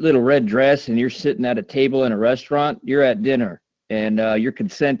cute little red dress and you're sitting at a table in a restaurant, you're at dinner, and you're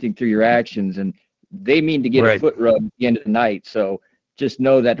consenting through your actions. And they mean to get a Right. foot rub at the end of the night. So just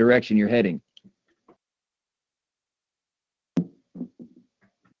know that direction you're heading.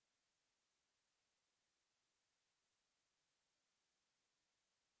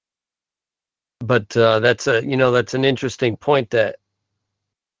 But that's an interesting point that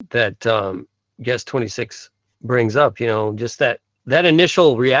guest 26 brings up. Just that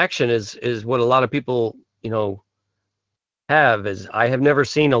initial reaction is what a lot of people have, is I have never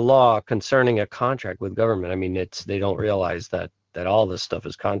seen a law concerning a contract with government. I mean, they don't realize that all this stuff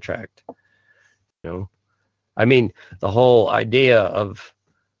is contract. I mean, the whole idea of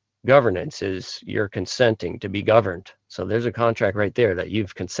governance is you're consenting to be governed. So there's a contract right there that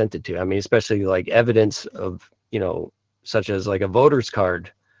you've consented to. I mean, especially like evidence of, such as like a voter's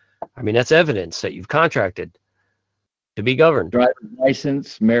card. I mean, that's evidence that you've contracted to be governed. Driver's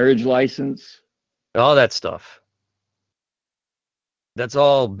license, marriage license. All that stuff. That's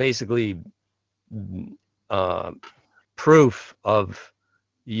all basically proof of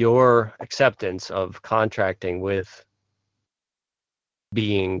your acceptance of contracting with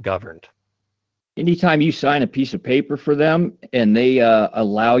being governed. Anytime you sign a piece of paper for them and they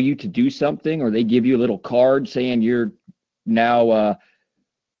allow you to do something, or they give you a little card saying you're now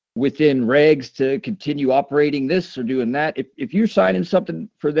within regs to continue operating this or doing that, if you're signing something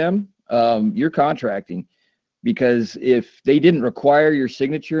for them, you're contracting. Because if they didn't require your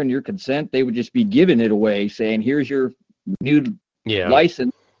signature and your consent, they would just be giving it away, saying, here's your new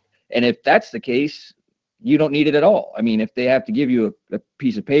license. And if that's the case, you don't need it at all. I mean, if they have to give you a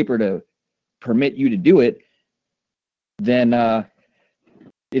piece of paper to permit you to do it, then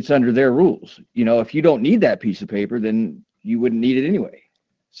it's under their rules. If you don't need that piece of paper, then you wouldn't need it anyway.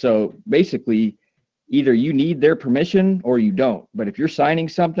 So basically, either you need their permission or you don't. But if you're signing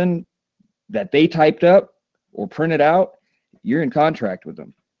something that they typed up or printed out, you're in contract with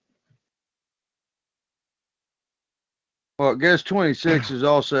them. Well, guest 26 is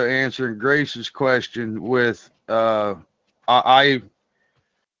also answering Grace's question with, I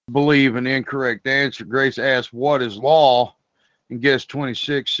believe, an incorrect answer. Grace asked, what is law? And guest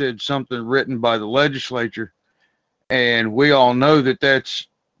 26 said something written by the legislature. And we all know that that's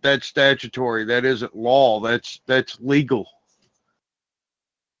statutory. That isn't law. That's legal.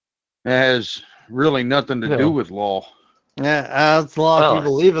 It has really nothing to do with law. Yeah, it's law if you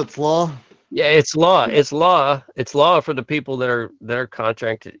believe it's law. Yeah, it's law. It's law. It's law for the people that are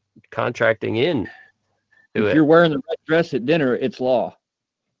contracting in. If you're wearing the red dress at dinner, it's law.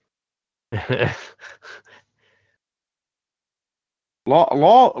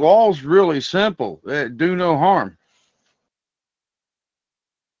 Law's really simple. Do no harm.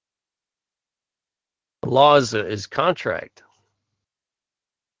 Law is contract.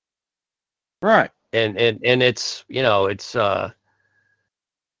 Right. And it's it's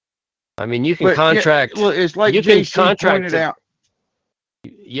I mean, you can contract. Yeah, well, it's like you JC can contract pointed out.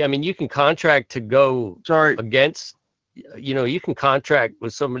 Yeah, I mean, you can contract to go against. You can contract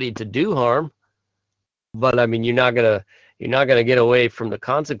with somebody to do harm, but I mean, you're not gonna get away from the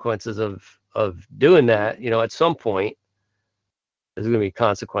consequences of doing that. At some point, there's gonna be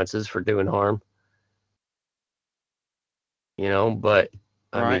consequences for doing harm. But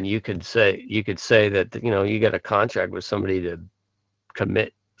I mean, you could say that you got a contract with somebody to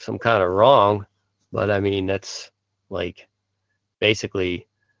commit some kind of wrong, but I mean, that's like basically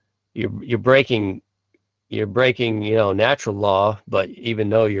you're breaking natural law. But even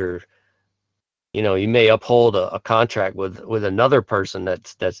though you may uphold a contract with another person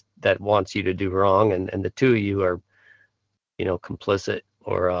that wants you to do wrong, and the two of you are complicit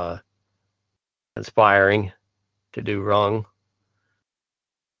or conspiring to do wrong.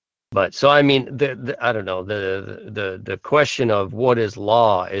 But so I mean, I don't know, the question of what is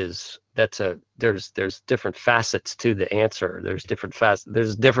law is there's different facets to the answer. There's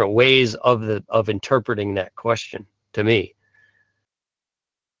different ways of interpreting that question to me.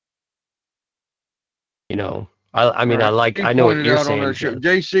 I mean, right. I know what you're saying.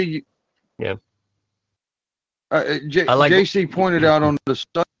 JC. Yeah. JC pointed out on the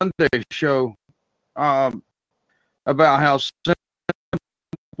Sunday show about how simple.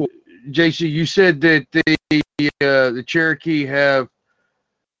 JC, you said that the Cherokee have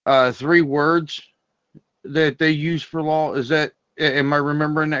 3 words that they use for law. Is that? Am I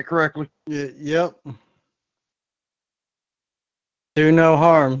remembering that correctly? Yep. Do no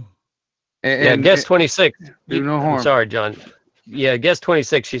harm. Guest 26. Do no harm. I'm sorry, John. Yeah, guest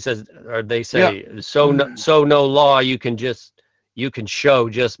 26. She says, or they say, so no law. You can just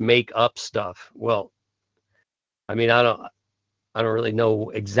make up stuff. Well, I mean, I don't really know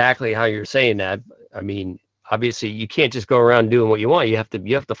exactly how you're saying that. I mean, obviously you can't just go around doing what you want. You have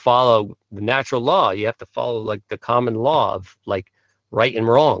to follow the natural law. You have to follow like the common law of like right and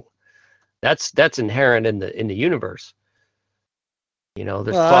wrong. That's inherent in the universe. You know,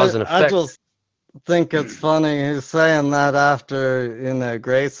 there's cause and I effect. just think it's funny he's saying that after,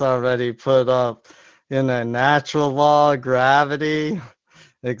 Grace already put up, natural law, gravity,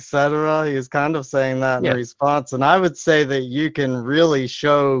 etc. He's kind of saying that in Yeah. response. And I would say that you can really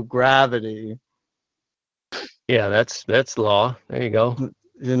show gravity. Yeah, that's law. There you go.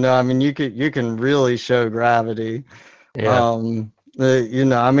 I mean, you can really show gravity. Yeah.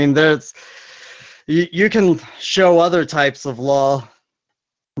 I mean, there's you can show other types of law.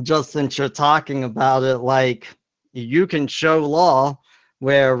 Just since you're talking about it, like you can show law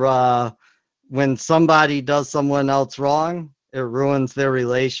where when somebody does someone else wrong, it ruins their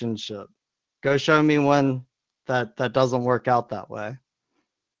relationship. Go show me one that doesn't work out that way.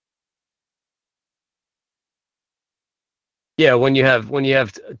 Yeah, when you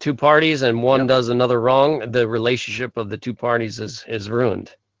have two parties and one Yep. does another wrong, the relationship of the two parties is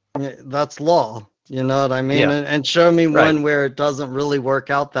ruined. Yeah, that's law. You know what I mean? Yeah. And show me Right. one where it doesn't really work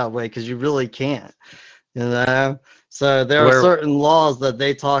out that way, because you really can't. So there are certain laws that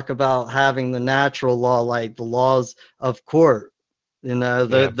they talk about having the natural law, like the laws of court.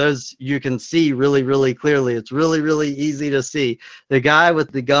 Those you can see really, really clearly. It's really, really easy to see. The guy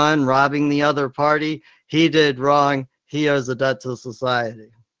with the gun robbing the other party, he did wrong. He owes a debt to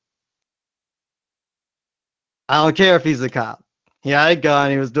society. I don't care if he's a cop. He had a gun.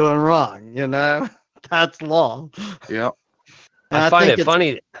 He was doing wrong. That's law. Yep. I find it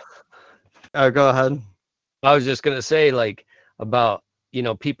funny. Oh, go ahead. I was just gonna say, like, about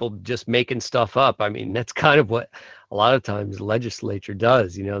people just making stuff up. I mean, that's kind of what a lot of times the legislature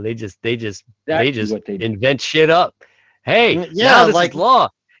does. They just invent shit up. Hey, now this is law.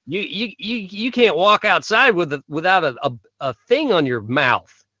 You can't walk outside without a thing on your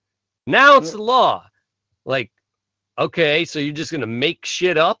mouth. Now it's the law. Like, okay, so you're just gonna make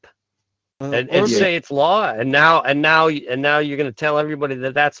shit up and say it's law, and now you're gonna tell everybody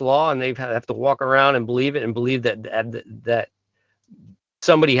that that's law, and they have to walk around and believe it, and believe that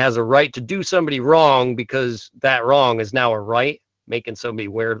somebody has a right to do somebody wrong, because that wrong is now a right, making somebody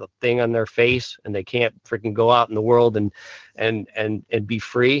wear the thing on their face, and they can't freaking go out in the world and be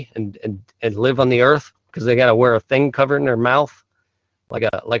free and live on the earth because they got to wear a thing covering their mouth, like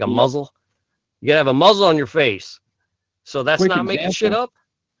a muzzle. You gotta have a muzzle on your face. So that's not making shit up.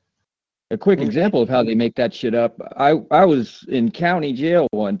 A quick example of how they make that shit up. I was in county jail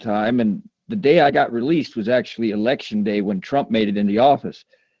one time, and the day I got released was actually election day when Trump made it into office.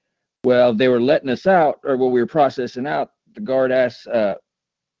 Well, they were letting us out, or what we were processing out. The guard asked, there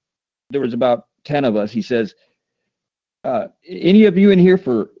was about 10 of us. He says, any of you in here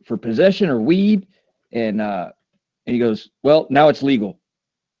for possession or weed? And he goes, well, now it's legal.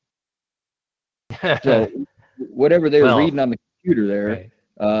 So whatever they were reading on the computer there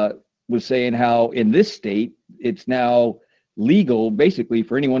was saying how in this state it's now legal basically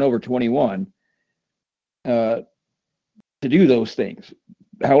for anyone over 21 to do those things.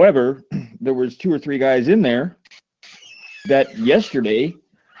 However, there was 2 or 3 guys in there that yesterday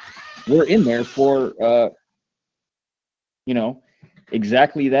were in there for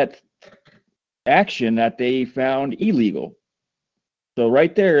exactly that action that they found illegal. So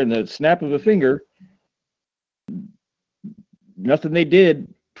right there in the snap of a finger, nothing they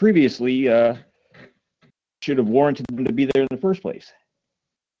did previously should have warranted them to be there in the first place.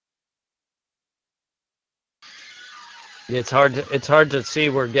 It's hard to see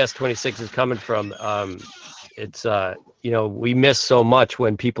where Guest 26 is coming from. It's we miss so much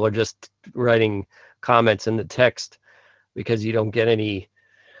when people are just writing comments in the text, because you don't get any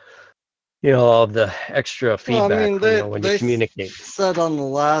of the extra feedback. When you communicate. Said on the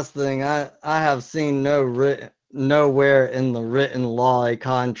last thing, I have seen nowhere in the written law a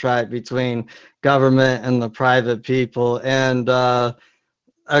contract between government and the private people. And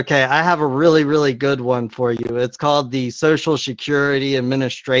okay, I have a really, really good one for you. It's called the Social Security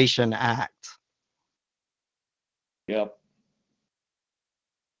Administration Act. Yep.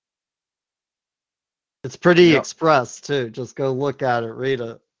 It's pretty express too. Just go look at it, read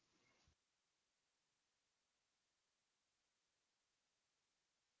it.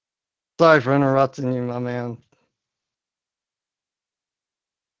 Sorry for interrupting you, my man.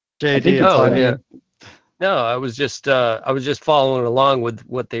 JD, No, I was just following along with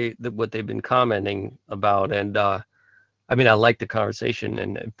what they've been commenting about, and I like the conversation,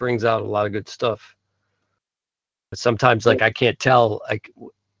 and it brings out a lot of good stuff. But sometimes, like, I can't tell, like,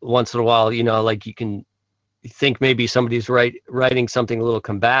 once in a while, like, you can think maybe somebody's writing something a little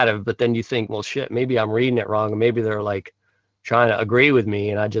combative, but then you think, well, shit, maybe I'm reading it wrong, and maybe they're like trying to agree with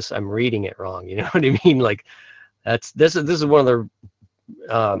me, and I'm reading it wrong. You know what I mean? Like this is one of the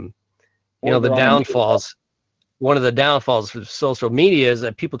the downfalls. One of the downfalls of social media is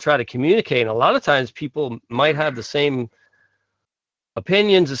that people try to communicate, and a lot of times people might have the same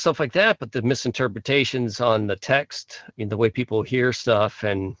opinions and stuff like that, but the misinterpretations on the text, the way people hear stuff,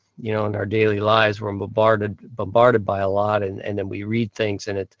 and in our daily lives, we're bombarded by a lot, and then we read things,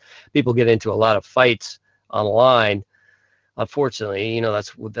 and people get into a lot of fights online. Unfortunately,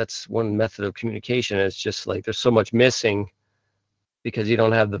 that's one method of communication. It's just like there's so much missing because you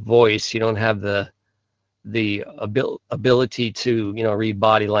don't have the voice, you don't have the ability to read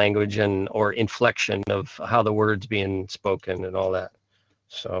body language or inflection of how the words being spoken and all that.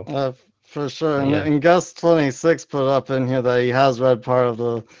 So for sure. Yeah. And Gus 26 put up in here that he has read part of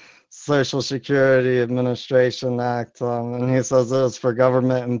the Social Security Administration Act, and he says it's for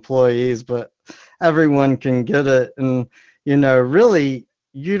government employees, but everyone can get it. And really,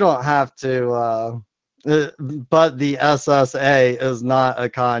 you don't have to. But the SSA is not a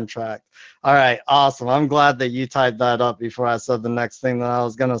contract. All right, awesome. I'm glad that you typed that up before I said the next thing that I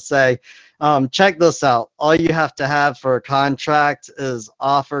was going to say. Check this out. All you have to have for a contract is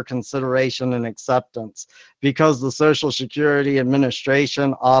offer, consideration, and acceptance. Because the Social Security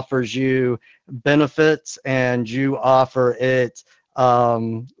Administration offers you benefits and you offer it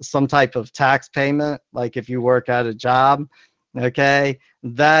some type of tax payment, like if you work at a job, okay,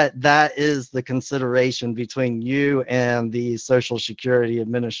 that is the consideration between you and the Social Security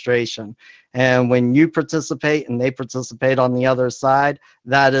Administration. And when you participate and they participate on the other side,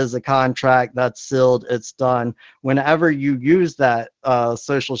 that is a contract that's sealed, it's done. Whenever you use that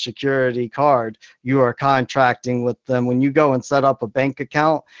Social Security card, you are contracting with them. When you go and set up a bank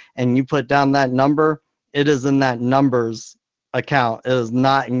account and you put down that number, it is in that number's account. It is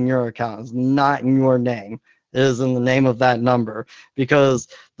not in your account. It's not in your name. Is in the name of that number, because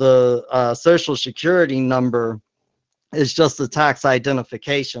the Social Security number is just a tax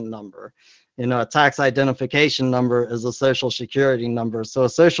identification number. A tax identification number is a Social Security number. So a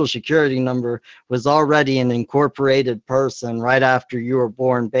Social Security number was already an incorporated person right after you were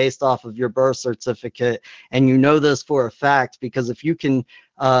born based off of your birth certificate. And you know this for a fact because if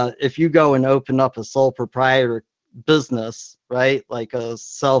you go and open up a sole proprietor business, right, like a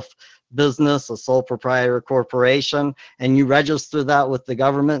business, a sole proprietor corporation, and you register that with the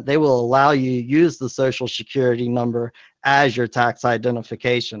government, they will allow you to use the Social Security number as your tax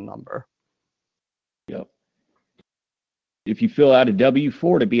identification number. Yep. If you fill out a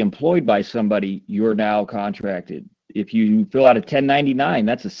W-4 to be employed by somebody, you're now contracted. If you fill out a 1099,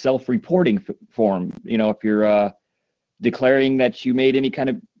 that's a self-reporting form. If you're declaring that you made any kind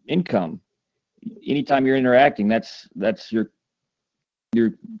of income, anytime you're interacting, that's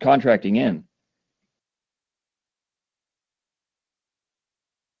you're contracting in.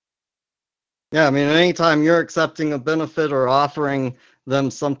 Yeah, I mean, anytime you're accepting a benefit or offering them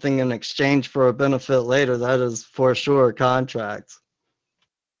something in exchange for a benefit later, that is for sure a contract.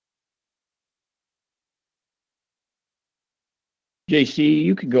 JC,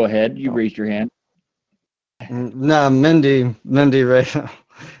 you can go ahead. You raised your hand. No, Mindy,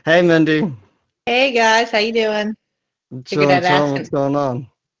 hey, Mindy. Hey guys, how you doing? Chilling, what's going on?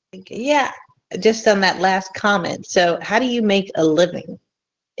 Yeah, just on that last comment. So how do you make a living?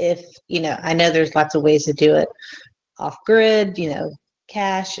 If, I know there's lots of ways to do it off grid,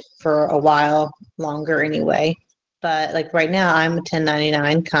 cash for a while longer anyway. But like right now, I'm a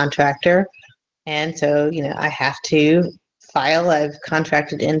 1099 contractor. And so, I have to file. I've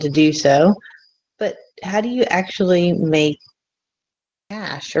contracted in to do so. But how do you actually make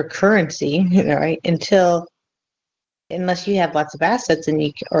cash or currency, right? Unless you have lots of assets and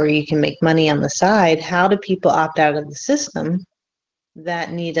you can make money on the side, how do people opt out of the system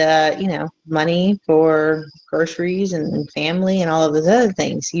that need money for groceries and family and all of those other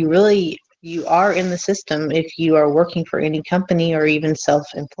things? You are in the system if you are working for any company or even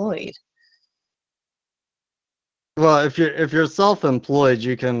self-employed. Well, if you're self-employed,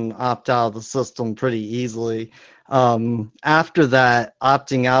 you can opt out of the system pretty easily. After that,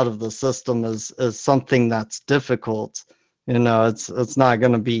 opting out of the system is something that's difficult. It's not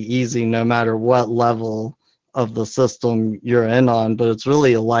going to be easy no matter what level of the system you're in on, but it's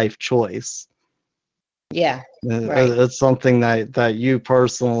really a life choice. Yeah, right. It's something that you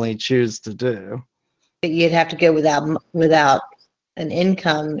personally choose to do. But you'd have to go without an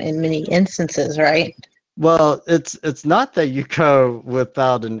income in many instances, right? Well, it's not that you go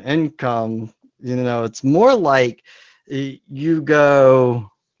without an income. It's more like you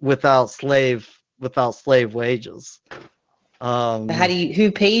go without slave without slave wages. How do you,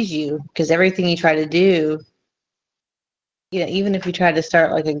 who pays you? Because everything you try to do, even if you tried to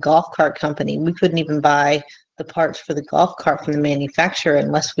start like a golf cart company, we couldn't even buy the parts for the golf cart from the manufacturer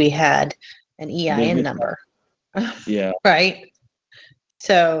unless we had an EIN number. Yeah. Right?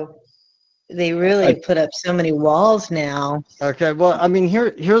 So they really put up so many walls now. Okay, well, I mean,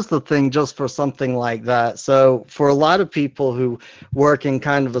 here's the thing, just for something like that. So for a lot of people who work in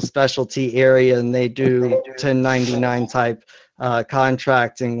kind of a specialty area and they do 1099 type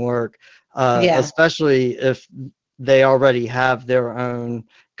contracting work, especially if they already have their own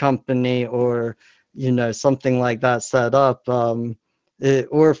company or something like that set up,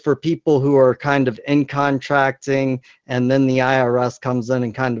 or for people who are kind of in contracting and then the IRS comes in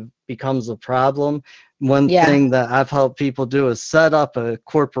and kind of becomes a problem. One thing that I've helped people do is set up a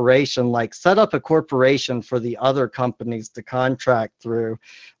corporation for the other companies to contract through,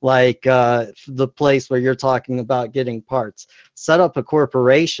 like the place where you're talking about getting parts. Set up a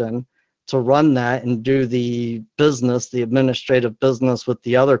corporation to run that and do the administrative business with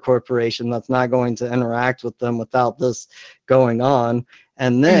the other corporation that's not going to interact with them without this going on.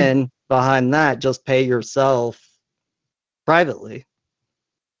 And then behind that, just pay yourself privately.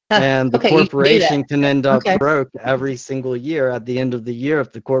 And the corporation can end up broke every single year. At the end of the year,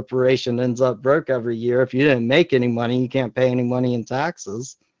 if the corporation ends up broke every year, if you didn't make any money, you can't pay any money in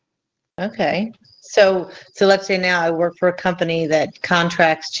taxes. Okay. So let's say now I work for a company that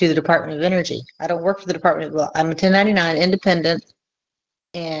contracts to the Department of Energy. I don't work for the Department of, I'm a 1099 independent,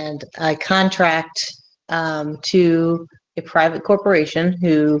 and I contract to a private corporation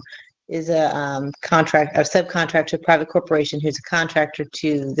who is a subcontractor to a private corporation who's a contractor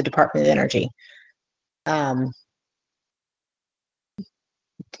to the Department of Energy. Am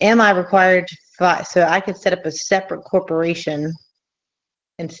I required to so I could set up a separate corporation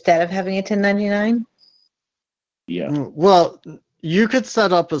instead of having a 1099? Yeah. Well, you could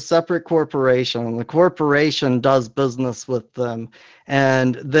set up a separate corporation, and the corporation does business with them,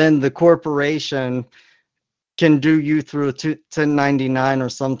 and then the corporation can do you through a 1099 or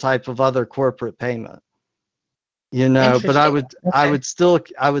some type of other corporate payment. But I would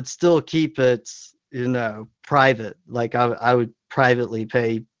still keep it, private. Like I would privately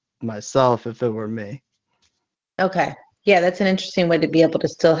pay myself if it were me. Okay. Yeah, that's an interesting way to be able to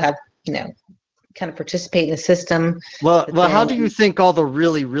still have, kind of participate in the system. Well, how do you think all the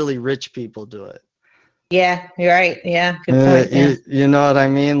really, really rich people do it? Yeah, you're right. Yeah, good point. You know what I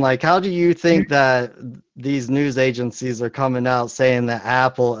mean? Like, how do you think that these news agencies are coming out saying that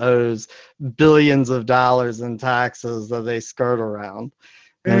Apple owes billions of dollars in taxes that they skirt around?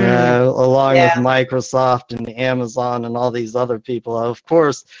 Along with Microsoft and Amazon and all these other people, of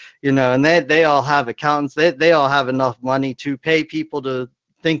course, and they all have accountants. They all have enough money to pay people to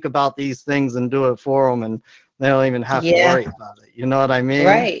think about these things and do it for them, and they don't even have to worry about it. You know what I mean?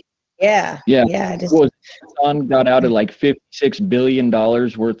 Right. Yeah. Yeah. Yeah. Amazon got out at like $56 billion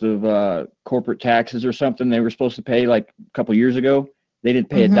worth of corporate taxes or something they were supposed to pay like a couple years ago. They didn't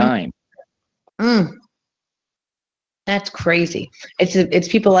pay a dime. That's crazy. It's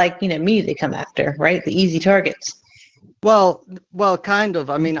people like me they come after, right? The easy targets. Well, kind of.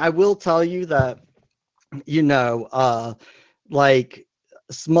 I mean, I will tell you that, like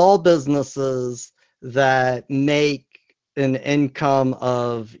small businesses that make an income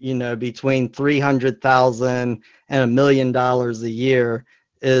of between $300,000 and $1 million a year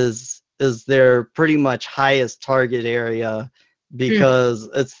is their pretty much highest target area, because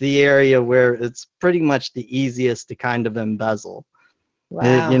it's the area where it's pretty much the easiest to kind of embezzle.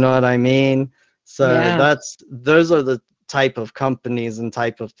 Wow. You know what I mean? So those are the type of companies and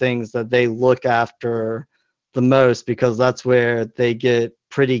type of things that they look after the most, because that's where they get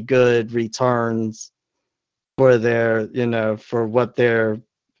pretty good returns for their, for what they're,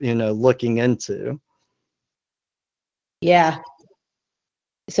 looking into. Yeah.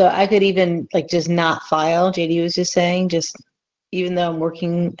 So I could even just not file. JD was just saying, just even though I'm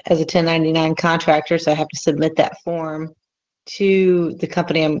working as a 1099 contractor, so I have to submit that form to the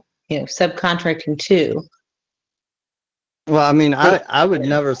company I'm, subcontracting to. Well, I mean, I would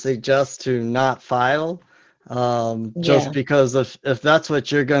never suggest to not file, just because if that's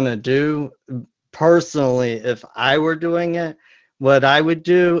what you're going to do. Personally, if I were doing it, what I would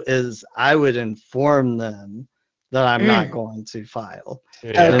do is I would inform them that I'm not going to file.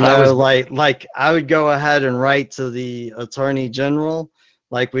 Like I would go ahead and write to the Attorney General,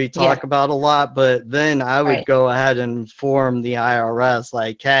 like we talk about a lot, but then I would go ahead and inform the IRS,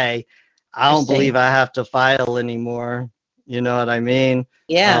 like, hey, I don't believe I have to file anymore. You know what I mean?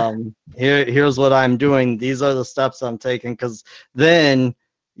 Yeah. Here's what I'm doing. These are the steps I'm taking, because then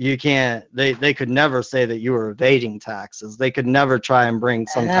you can't. They could never say that you were evading taxes. They could never try and bring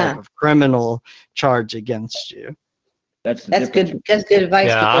some type of criminal charge against you. That's good. That's good advice.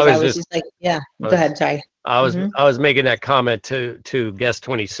 Yeah, because I was just like, yeah. Go ahead. Sorry. I was making that comment to guest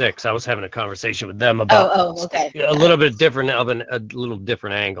 26. I was having a conversation with them about okay. a little bit different of a little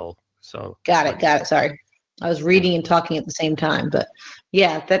different angle. So got it. Sorry, I was reading and talking at the same time, but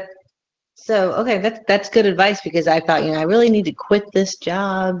yeah, that's good advice because I thought, I really need to quit this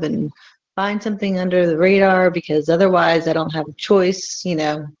job and find something under the radar because otherwise I don't have a choice,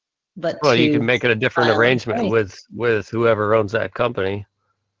 But you can make it a different arrangement with whoever owns that company.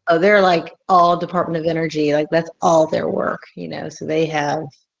 Oh, they're like all Department of Energy, like that's all their work, so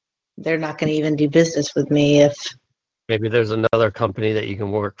they're not going to even do business with me if maybe there's another company that you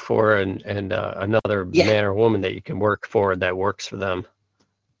can work for and another man or woman that you can work for that works for them.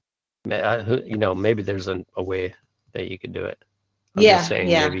 Maybe there's a way that you could do it. I'm just saying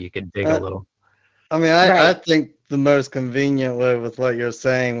maybe you could dig a little. I mean, I think the most convenient way with what you're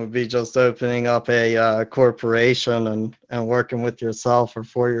saying would be just opening up a corporation and working with yourself or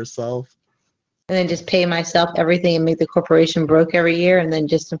for yourself. And then just pay myself everything and make the corporation broke every year and then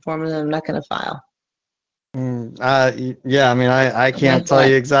just inform them I'm not going to file. Yeah, I mean, I can't tell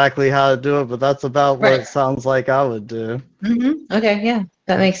you exactly how to do it, but that's about what it sounds like I would do. Mm-hmm. Okay, yeah,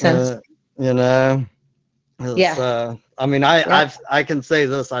 that makes sense. Yeah. I mean, I can say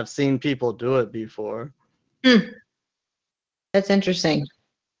this. I've seen people do it before. That's interesting.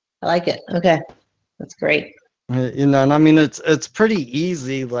 I like it. Okay, that's great. And I mean, it's pretty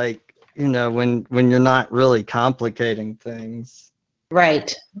easy, like, when you're not really complicating things.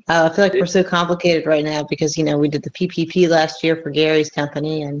 Right. I feel like we're so complicated right now because, we did the PPP last year for Gary's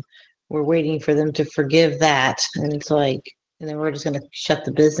company and we're waiting for them to forgive that. And it's like, and then we're just going to shut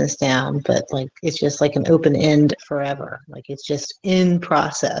the business down. But like, it's just like an open end forever. Like it's just in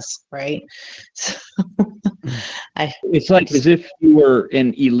process. Right. So it's like as if you were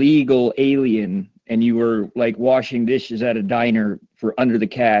an illegal alien and you were like washing dishes at a diner for under the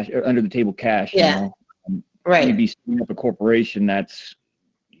table cash. Yeah. Right. You'd be setting up a corporation that's,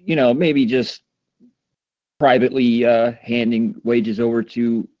 maybe just privately handing wages over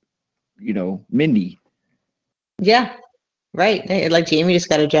to, Mindy. Yeah. Right. Like Jamie just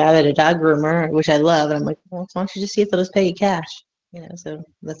got a job at a dog groomer, which I love. And I'm like, well, why don't you just see if they'll just pay you cash? So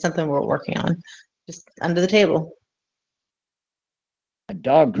that's something we're working on. Just under the table. A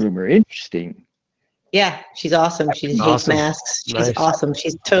dog groomer. Interesting. Yeah. She's awesome. She hates masks. She's awesome.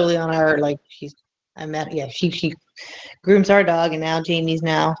 She's totally on our, she grooms our dog and now Jamie's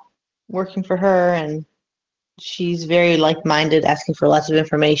now working for her and she's very like-minded, asking for lots of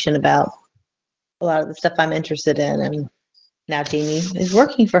information about a lot of the stuff I'm interested in. And now Jamie is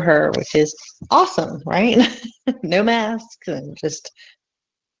working for her, which is awesome, right? No masks and just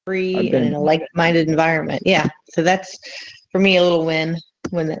free and in a like-minded environment. Yeah. So that's for me a little win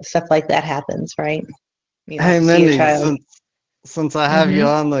when stuff like that happens, right? Hey, Mindy, since I have you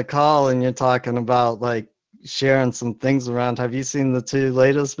on the call and you're talking about like sharing some things around, have you seen the 2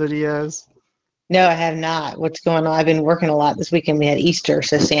 latest videos? No, I have not. What's going on? I've been working a lot this weekend. We had Easter,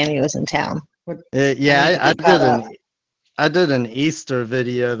 so Sammy was in town. I did an Easter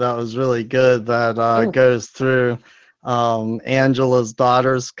video that was really good that goes through Angela's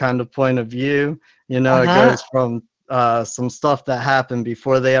daughter's kind of point of view. It goes from some stuff that happened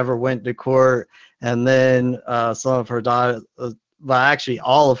before they ever went to court, and then some of her daughter, actually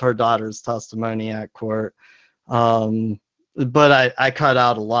all of her daughter's testimony at court. But I cut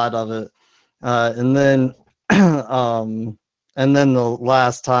out a lot of it, and then the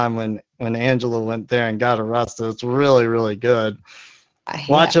last time when Angela went there and got arrested, it's really, really good.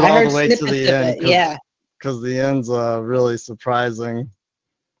 Watch it all the way to the end. Because the end's really surprising.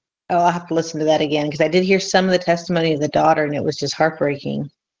 Oh, I'll have to listen to that again because I did hear some of the testimony of the daughter and it was just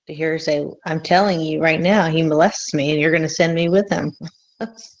heartbreaking to hear her say, I'm telling you right now, he molests me and you're going to send me with him.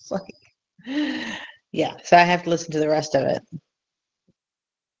 It's like, yeah, so I have to listen to the rest of it.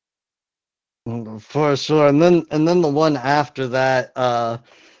 For sure. And then the one after that,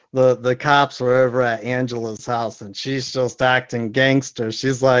 the cops were over at Angela's house and she's just acting gangster.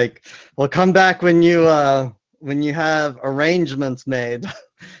 She's like, well, come back when you have arrangements made.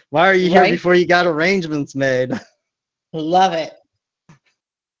 Why are you here before you got arrangements made? Love it.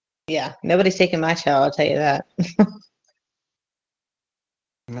 Yeah, nobody's taking my child, I'll tell you that.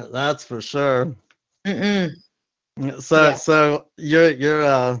 That's for sure. Mm-mm. So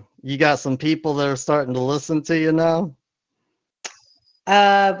you're you got some people that are starting to listen to you now?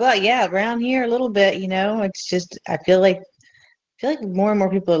 But yeah, around here a little bit, it's just I feel like feel like more and more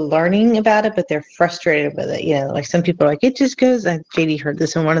people are learning about it, but they're frustrated with it. You know, like some people are like, it just goes, JD heard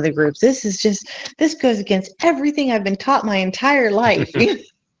this in one of the groups. This goes against everything I've been taught my entire life.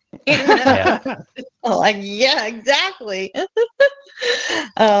 Like, yeah, exactly.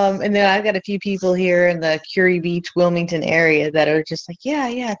 And then I've got a few people here in the Curie Beach, Wilmington area that are just like, yeah,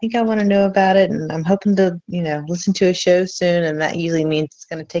 I think I want to know about it. And I'm hoping to, listen to a show soon. And that usually means it's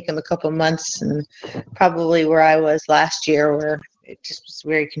going to take them a couple months, and probably where I was last year, where it just was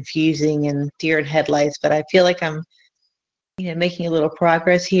very confusing and deer in headlights. But I feel like I'm, making a little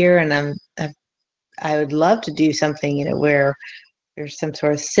progress here. And I would love to do something, where there's some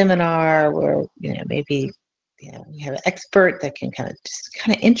sort of seminar where, maybe, we have an expert that can kind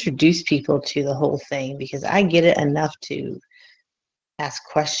of introduce people to the whole thing, because I get it enough to ask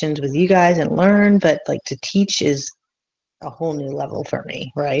questions with you guys and learn, but like to teach is a whole new level for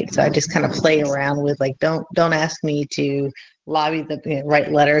me, right? So I just kind of play around with like, don't ask me to lobby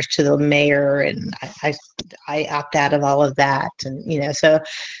write letters to the mayor, and I opt out of all of that, and so.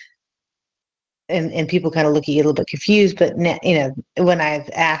 And people kind of look at you a little bit confused, but when I've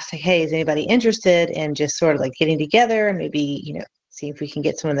asked, like, hey, is anybody interested in just sort of like getting together and maybe, see if we can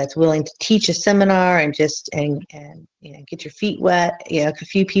get someone that's willing to teach a seminar and just, and get your feet wet. A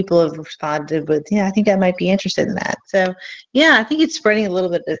few people have responded with, I think I might be interested in that. So yeah, I think it's spreading a little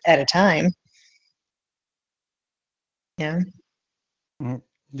bit at a time. Yeah.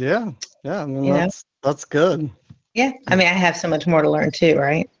 Yeah. I mean, that's good. Yeah. I mean, I have so much more to learn too,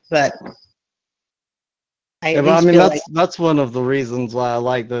 right? But that's one of the reasons why I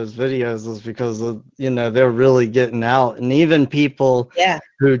like those videos, is because of, they're really getting out, and even people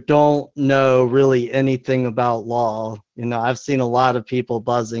who don't know really anything about law. I've seen a lot of people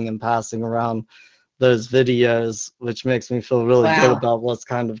buzzing and passing around those videos, which makes me feel really good about what's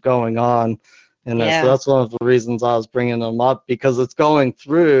kind of going on. So that's one of the reasons I was bringing them up, because it's going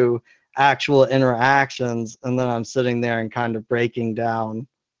through actual interactions, and then I'm sitting there and kind of breaking down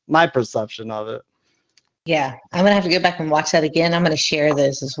my perception of it. Yeah, I'm going to have to go back and watch that again. I'm going to share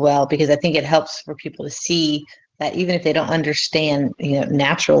those as well, because I think it helps for people to see that even if they don't understand,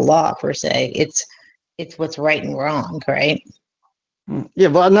 natural law per se, it's what's right and wrong, right? Yeah,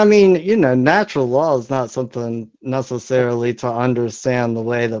 but I mean, natural law is not something necessarily to understand the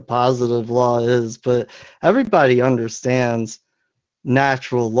way that positive law is, but everybody understands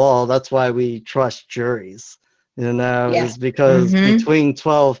natural law. That's why we trust juries. Is because between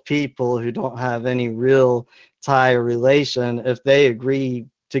 12 people who don't have any real tie or relation, if they agree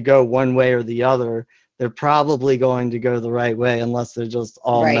to go one way or the other, they're probably going to go the right way, unless they're just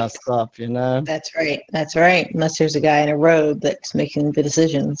all messed up, That's right. Unless there's a guy in a robe that's making the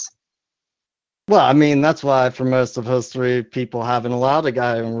decisions. Well, I mean, that's why for most of history, people haven't allowed a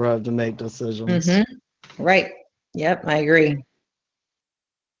guy in a robe to make decisions. Right. Yep, I agree.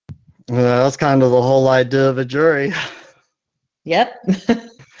 Yeah, that's kind of the whole idea of a jury. Yep.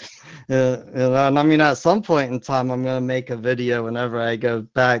 And I mean, at some point in time, I'm going to make a video whenever I go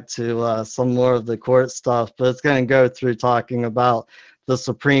back to some more of the court stuff, but it's going to go through talking about the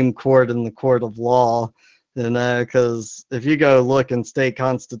Supreme Court and the court of law, because if you go look in state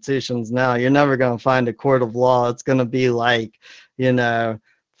constitutions now, you're never going to find a court of law. It's going to be like,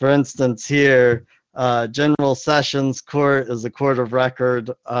 for instance, here, General Sessions Court is a court of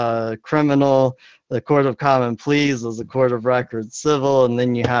record criminal. The Court of Common Pleas is a court of record civil, and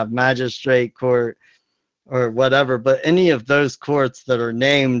then you have magistrate court or whatever. But any of those courts that are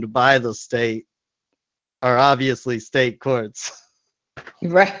named by the state are obviously state courts.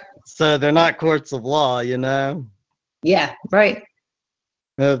 Right. So they're not courts of law, Yeah, right.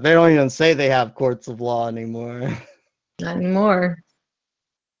 They don't even say they have courts of law anymore. Not anymore.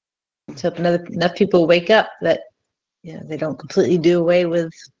 Let's hope enough people wake up that they don't completely do away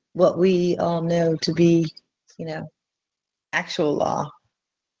with what we all know to be, actual law.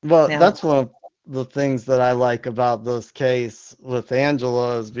 Well, that's one of the things that I like about this case with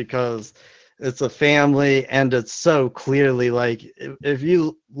Angela, is because it's a family, and it's so clearly, like, if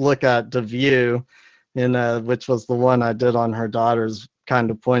you look at the view, which was the one I did on her daughter's kind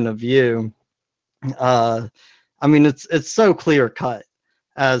of point of view, I mean, it's so clear cut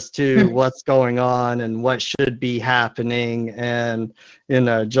as to what's going on and what should be happening, and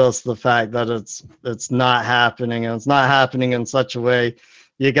just the fact that it's not happening, and it's not happening in such a way,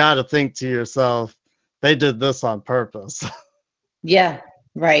 you got to think to yourself, they did this on purpose. Yeah,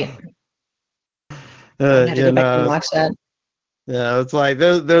 right. I had to go back and watch that. Yeah, it's like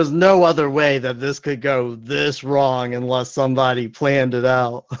there's no other way that this could go this wrong unless somebody planned it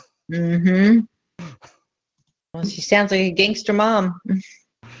out. Well, she sounds like a gangster mom. I'm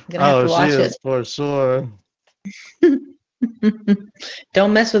gonna have to watch she is it. for sure.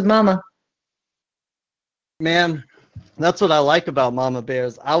 Don't mess with mama. Man, that's what I like about mama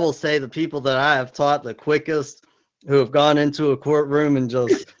bears. I will say the people that I have taught the quickest, who have gone into a courtroom and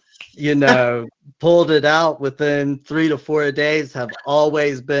just, pulled it out within 3 to 4 days, have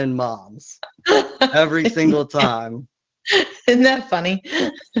always been moms. Every single time. Isn't that funny?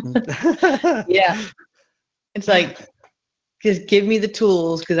 Yeah. It's like, just give me the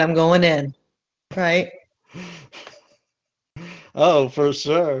tools because I'm going in. Right? Oh, for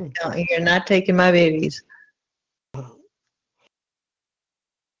sure. No, you're not taking my babies.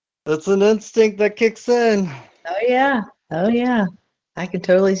 It's an instinct that kicks in. Oh, yeah. Oh, yeah. I can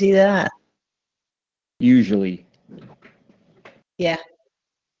totally see that. Usually. Yeah.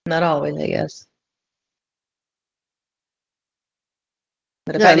 Not always, I guess.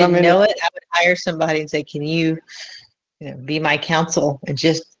 But if I didn't know it, I would hire somebody and say, can you, be my counsel? And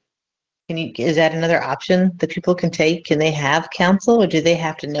just, is that another option that people can take? Can they have counsel or do they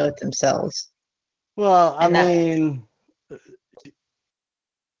have to know it themselves? Well,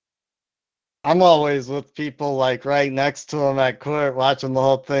 I'm always with people like right next to them at court watching the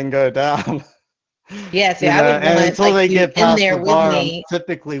whole thing go down. Yeah, see, I would and want until they get past there the with bar, me, I'm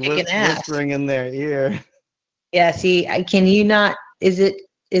typically whispering in their ear. Yeah, see, can you not, is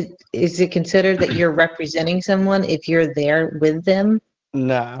it considered that you're representing someone if you're there with them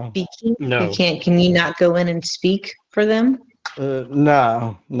No. speaking? No. Can you not go in and speak for them?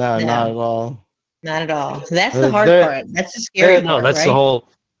 No, not at all. Not at all. So that's the hard part. That's the scary part, No, that's right? the whole.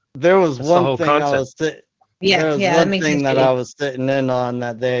 There was That's the one whole thing concept. I was there was that one makes thing sense that too. I was sitting in on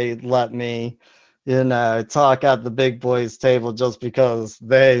that they let me, talk at the big boys table just because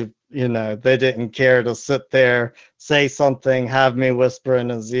they didn't care to sit there, say something, have me whisper in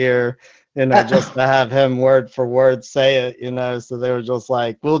his ear, just to have him word for word say it, so they were just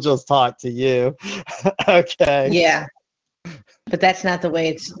like, we'll just talk to you. Okay. Yeah. But that's not the way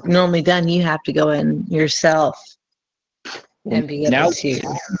it's normally done. You have to go in yourself and be able to.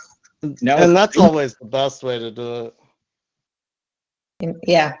 And that's always the best way to do it.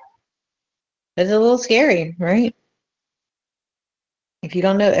 Yeah. It's a little scary, right? If you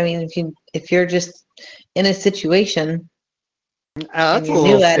don't know, I mean, if you're just in a situation. That's a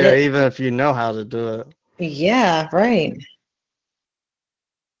little scary, even if you know how to do it. Yeah, right.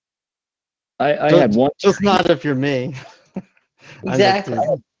 I had one. Just not if you're me. Exactly.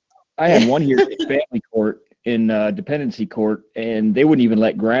 I had one here in family court, in dependency court, and they wouldn't even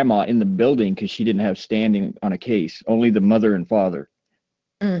let grandma in the building because she didn't have standing on a case. Only the mother and father.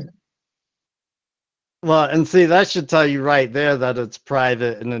 Mm. Well, and see, that should tell you right there that it's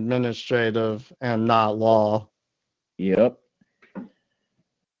private and administrative and not law. Yep.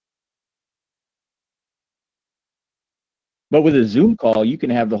 But with a Zoom call, you can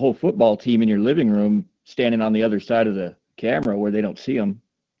have the whole football team in your living room standing on the other side of the camera where they don't see them.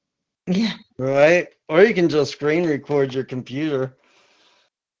 Yeah. Right? Or you can just screen record your computer.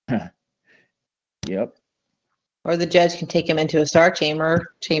 Yep. Or the judge can take them into a star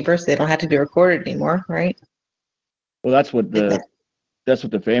chamber so they don't have to be recorded anymore, right? Well, that's what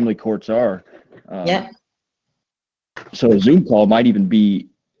the family courts are. Yeah. So a Zoom call might even be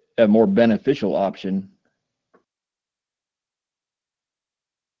a more beneficial option.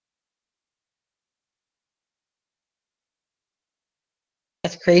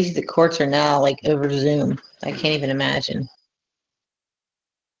 That's crazy. The courts are now like over Zoom. I can't even imagine.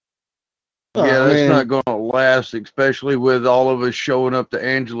 Yeah, that's not going to last, especially with all of us showing up to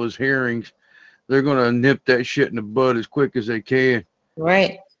Angela's hearings. They're going to nip that shit in the bud as quick as they can.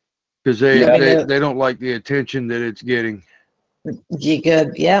 Right. Because they don't like the attention that it's getting. You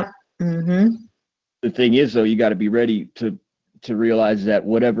good? Yeah. Mm-hmm. The thing is, though, you got to be ready to realize that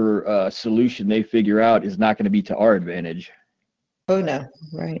whatever solution they figure out is not going to be to our advantage. Oh no!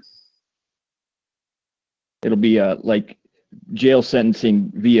 Right. It'll be like jail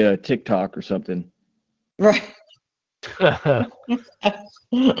sentencing via TikTok or something. Right.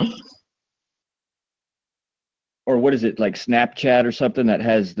 Or what is it, like Snapchat or something that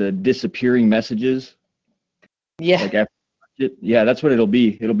has the disappearing messages? Yeah. Like yeah, that's what it'll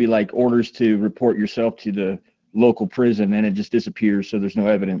be. It'll be like orders to report yourself to the local prison, and it just disappears, so there's no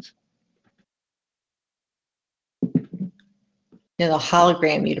evidence. They'll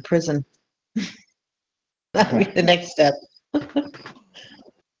hologram you to prison. That'll be the next step.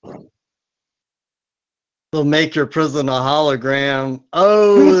 They'll make your prison a hologram.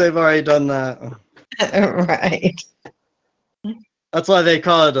 Oh, they've already done that. Right. That's why they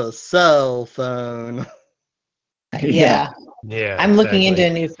call it a cell phone. Yeah. Yeah. I'm looking into a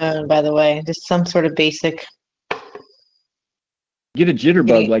new phone, by the way. Just some sort of basic. Get a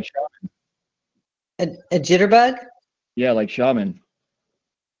jitterbug like Sean. A jitterbug? Yeah, like shaman.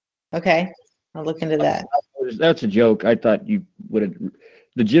 Okay, I'll look into that. That's a joke. I thought you would have.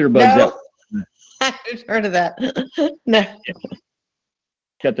 The jitterbugs No, that I haven't heard of that. No,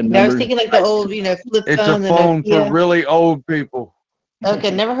 got the no, I was numbers. thinking like the old, flip It's a phone, the phone for Nokia. really old people.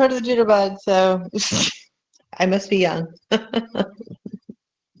 Okay, never heard of the jitterbug, so I must be young.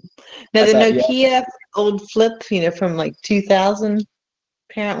 Now I the thought, yeah, Nokia old flip, from like 2000,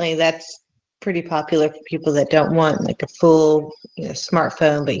 apparently that's pretty popular for people that don't want like a full,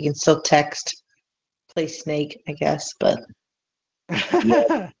 smartphone, but you can still text, play Snake, I guess. But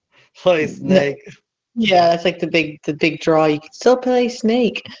Play no, Snake. yeah, that's like the big draw. You can still play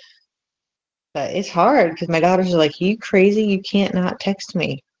Snake, but it's hard because my daughters are like, "You crazy? You can't not text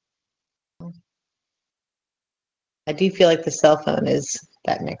me." I do feel like the cell phone is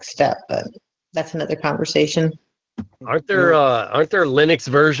that next step, but that's another conversation. Aren't there Linux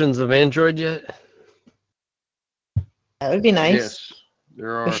versions of Android yet? That would be nice. Yes, there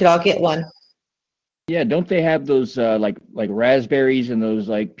We are. should all get one. yeah. Don't they have those like raspberries and those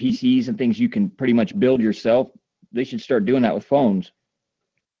like PCs and things you can pretty much build yourself? They should start doing that with phones.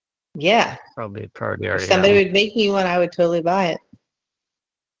 Yeah. Probably If already somebody have. would make me one, I would totally buy it.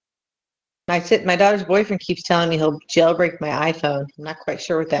 My daughter's boyfriend keeps telling me he'll jailbreak my iPhone. I'm not quite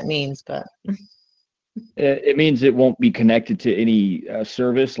sure what that means, but It means it won't be connected to any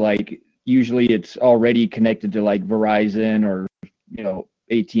service. Like usually, it's already connected to like Verizon or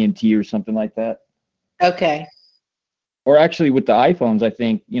AT&T or something like that. okay. Or actually, with the iPhones, I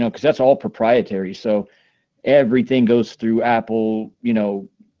think because that's all proprietary. So everything goes through Apple,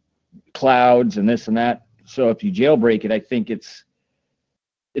 clouds and this and that. So if you jailbreak it, I think it's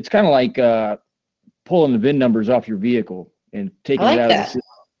kind of like pulling the VIN numbers off your vehicle and I taking it like out of the that.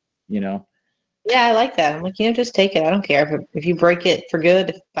 system. Yeah, I like that. I'm like, just take it. I don't care if you break it for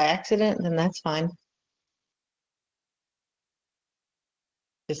good by accident, then that's fine.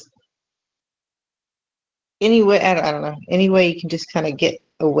 Just any way, I don't know, any way you can just kind of get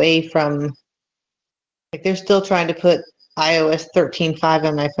away from, like, they're still trying to put iOS 13.5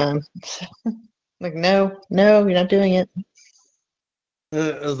 on my phone. Like, no, you're not doing it.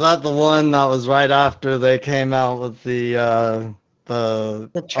 Is that the one that was right after they came out with the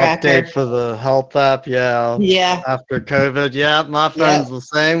The tracker. update for the health app? Yeah. Yeah. After COVID. Yeah, my Yep. phone's the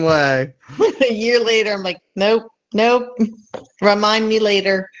same way. A year later, I'm like, nope. Remind me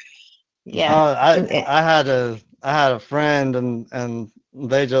later. Yeah. I had a friend and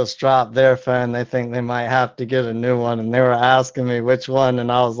they just dropped their phone. They think they might have to get a new one, and they were asking me which one,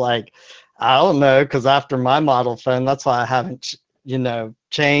 and I was like, I don't know, because after my model phone, that's why I haven't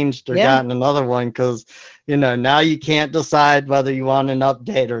changed or Yeah. gotten another one, because now you can't decide whether you want an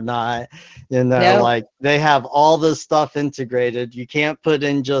update or not. No. Like they have all this stuff integrated. You can't put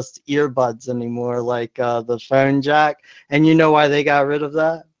in just earbuds anymore, like the phone jack. And you know why they got rid of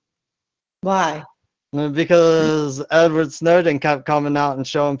that? Why? Because Edward Snowden kept coming out and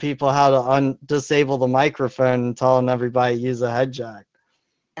showing people how to disable the microphone and telling everybody to use a head jack.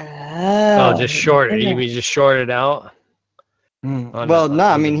 Oh. Just short it. You mean just short it out? Well, no,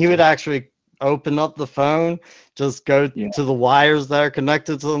 I mean, he would actually open up the phone, just go to the wires that are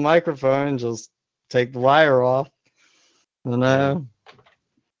connected to the microphone, and just take the wire off.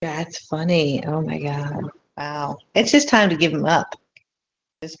 That's funny. Oh my God. Wow. It's just time to give him up at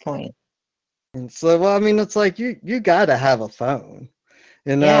this point. And so, well, I mean, it's like you got to have a phone.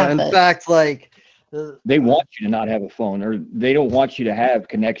 Yeah, in but- fact, like They want you to not have a phone, or they don't want you to have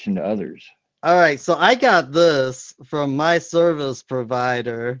connection to others. all right, so I got this from my service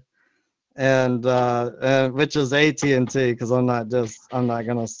provider, and which is AT&T, because I'm not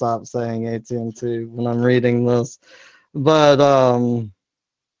gonna stop saying AT&T when I'm reading this, but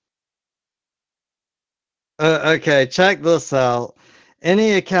okay, check this out.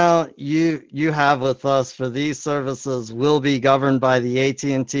 Any account you have with us for these services will be governed by the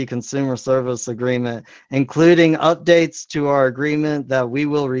AT&T Consumer Service Agreement, including updates to our agreement that we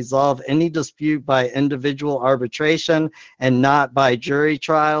will resolve any dispute by individual arbitration and not by jury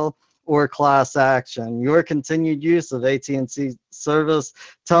trial or class action. Your continued use of AT&T service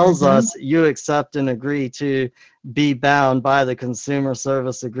tells us you accept and agree to be bound by the Consumer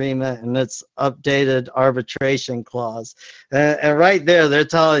Service Agreement and its updated arbitration clause. And right there, they're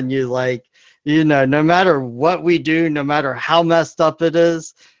telling you, like, no matter what we do, no matter how messed up it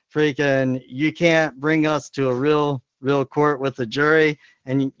is, freaking, you can't bring us to a real court with a jury,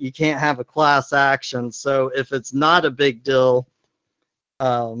 and you can't have a class action. So if it's not a big deal,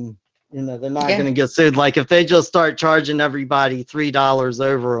 they're not going to get sued. Like if they just start charging everybody $3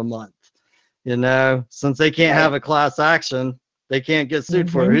 over a month, since they can't have a class action, they can't get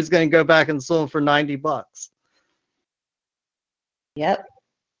sued for it. Who's going to go back and sue them for $90? Yep.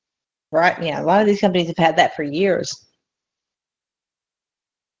 Right. Yeah. A lot of these companies have had that for years.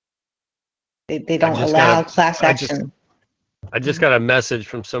 They don't just allow got a- class I just- action. I just got a message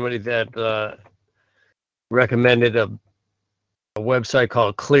from somebody that recommended a website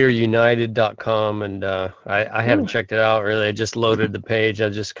called clearunited.com, and I haven't checked it out really. I just loaded the page. I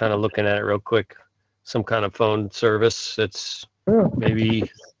was just kind of looking at it real quick. Some kind of phone service that's maybe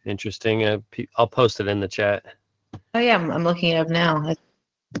interesting. I'll post it in the chat. Oh yeah, I'm looking it up now.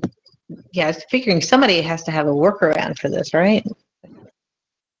 Yeah, I was figuring somebody has to have a workaround for this, right?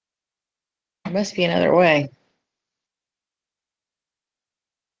 There must be another way.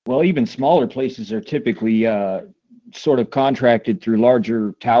 Well, even smaller places are typically sort of contracted through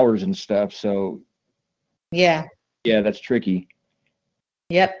larger towers and stuff. So Yeah. yeah, that's tricky.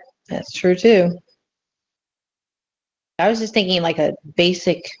 Yep, that's true too. I was just thinking like a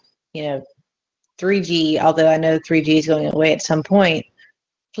basic, 3G, although I know 3G is going away at some point.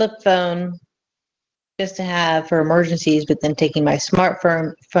 Flip phone, just to have for emergencies, but then taking my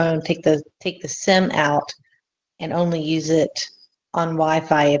smartphone, take the SIM out, and only use it on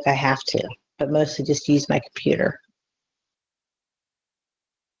Wi-Fi if I have to, but mostly just use my computer.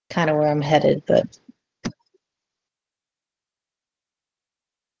 Kind of where I'm headed, but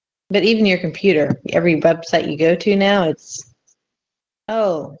even your computer, every website you go to now, it's,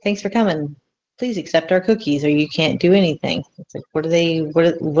 oh, thanks for coming. Please accept our cookies, or you can't do anything. It's like,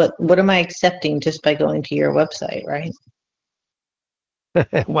 what am I accepting just by going to your website, right?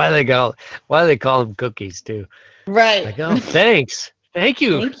 Why they call them cookies too? Right. Like, oh, thanks. Thank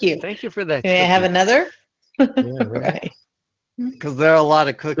you. Thank you. Thank you for that. May I have cookie. another? Yeah, right. Right. Because there are a lot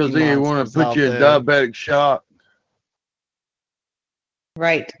of cookie Because then you want monsters to put out you in there. diabetic shock.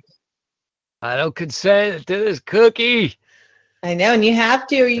 Right. I don't consent to this cookie. I know, and you have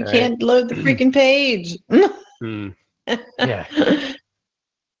to, or you Right. can't load the freaking page. Yeah. I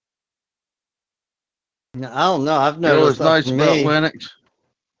don't know. I've You know what's noticed that nice for about me. Linux?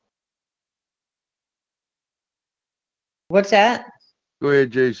 What's that? Go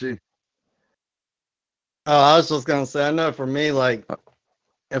ahead, JC. Oh, I was just gonna say, I know for me, like,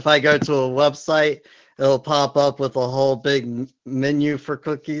 if I go to a website, it'll pop up with a whole big menu for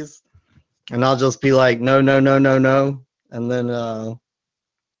cookies, and I'll just be like, no, no, no, no, no, and then And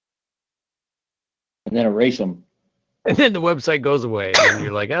then erase them. And then the website goes away, and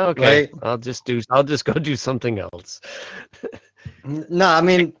you're like, oh, okay, Right. I'll just go do something else. no, I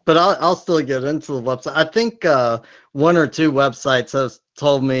mean, but I'll still get into the website. I think one or two websites have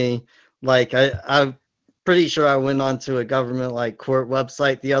told me, like, I'm pretty sure I went onto a government like court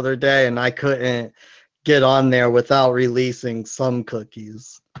website the other day, and I couldn't get on there without releasing some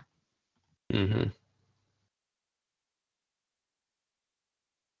cookies. Mm-hmm.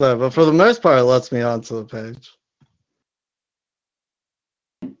 So, but for the most part, it lets me onto the page.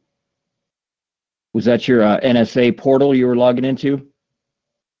 Was that your NSA portal you were logging into?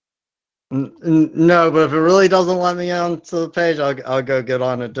 No, but if it really doesn't let me onto the page, I'll go get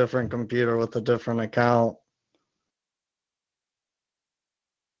on a different computer with a different account.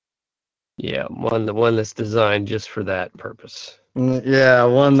 Yeah, the one that's designed just for that purpose. Yeah,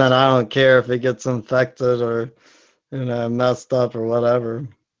 one that I don't care if it gets infected or, messed up or whatever.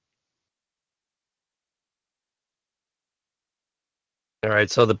 All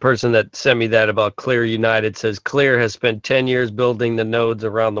right, so the person that sent me that about Clear United says Clear has spent 10 years building the nodes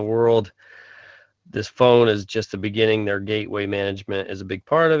around the world. This phone is just the beginning. Their gateway management is a big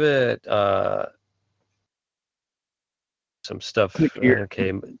part of it. Some stuff.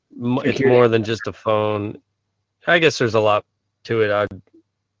 Okay, it's more than just a phone. I guess there's a lot to it. I'd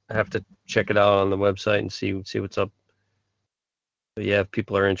have to check it out on the website and see what's up. But yeah, if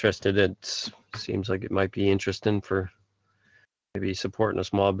people are interested, it seems like it might be interesting for maybe supporting a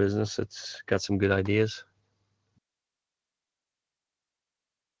small business. It's got some good ideas.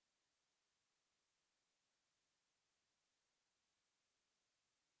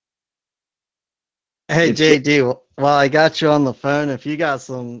 Hey, JD, while I got you on the phone, if you got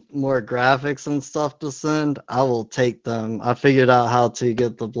some more graphics and stuff to send, I will take them. I figured out how to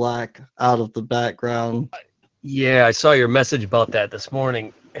get the black out of the background. Yeah, I saw your message about that this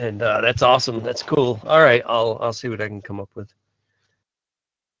morning, and that's awesome. That's cool. All right, I'll see what I can come up with.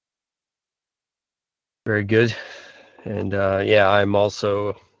 Very good. And yeah, I'm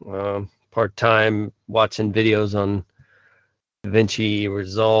also part-time watching videos on DaVinci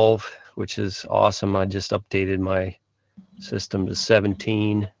Resolve, which is awesome. I just updated my system to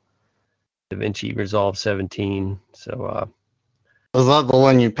 17, DaVinci Resolve 17. So is that the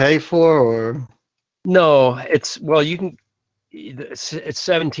one you pay for, or? No, it's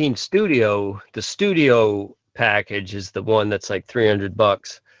 17 Studio. The Studio package is the one that's like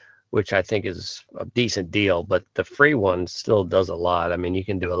 $300, which I think is a decent deal, but the free one still does a lot. I mean, you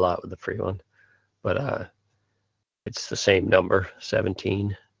can do a lot with the free one, but it's the same number,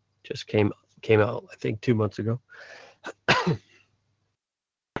 17. Just came out, I think, 2 months ago.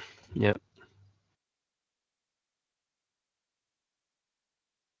 Yeah.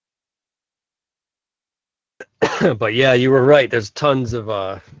 But yeah, you were right. There's tons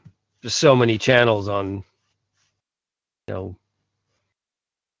of just so many channels on, little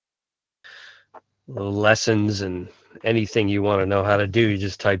lessons and anything you want to know how to do, you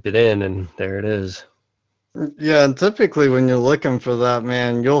just type it in and there it is. Yeah, and typically when you're looking for that,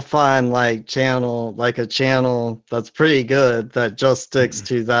 man, you'll find like a channel that's pretty good that just sticks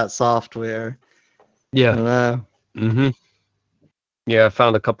to that software. Yeah. You know? Mm-hmm. Yeah, I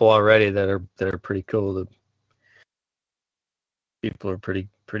found a couple already that are pretty cool. The people are pretty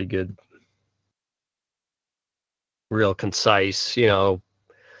good. Real concise,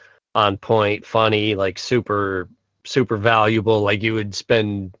 on point, funny, like super valuable. Like you would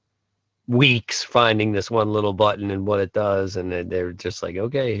spend weeks finding this one little button and what it does, and they're just like,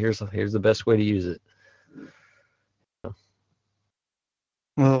 okay, here's the best way to use it.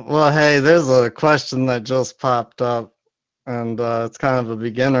 Well, hey, there's a question that just popped up, and it's kind of a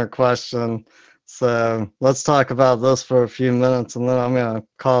beginner question. So let's talk about this for a few minutes, and then I'm gonna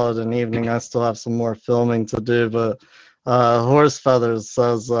call it an evening. I still have some more filming to do, but Horse Feathers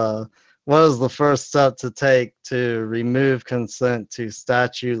says, what is the first step to take to remove consent to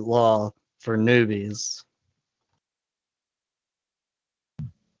statute law for newbies?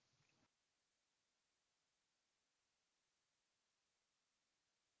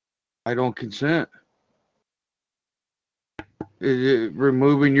 I don't consent.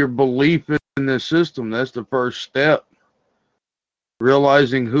 Removing your belief in the system, that's the first step.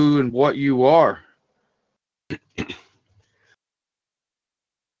 Realizing who and what you are.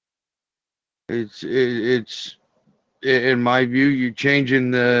 It's in my view, you're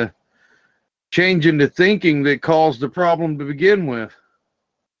changing the thinking that caused the problem to begin with.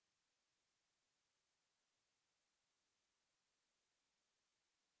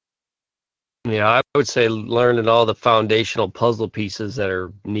 Yeah, I would say learning all the foundational puzzle pieces that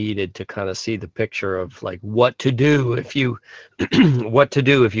are needed to kind of see the picture of like what to do if you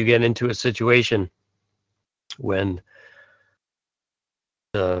get into a situation when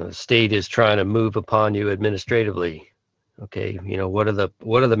the state is trying to move upon you administratively. Okay, what are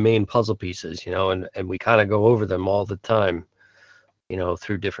the main puzzle pieces, and we kind of go over them all the time,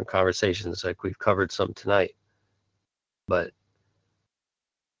 through different conversations, like we've covered some tonight. But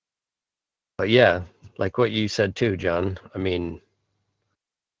yeah, like what you said too, John. I mean,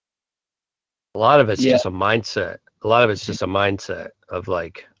 a lot of it's just a mindset. A lot of it's just a mindset of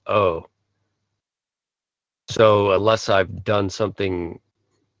like, oh, so unless I've done something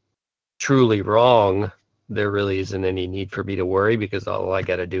truly wrong, there really isn't any need for me to worry, because all I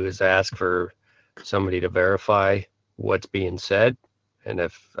got to do is ask for somebody to verify what's being said. And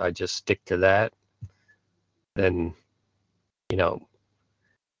if I just stick to that, then,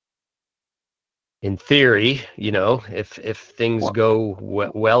 in theory, if things go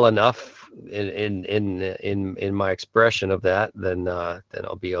well enough in my expression of that, then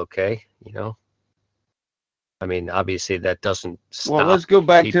I'll be okay. I mean, obviously that doesn't stop. Well, let's go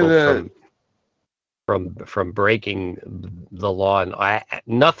back to the from breaking the law, and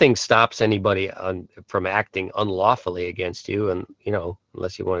nothing stops anybody from acting unlawfully against you, and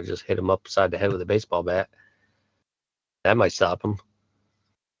unless you want to just hit them upside the head with a baseball bat, that might stop them.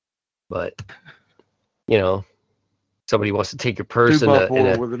 But somebody wants to take your purse with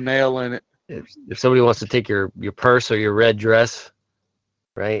a nail in it. If somebody wants to take your purse or your red dress,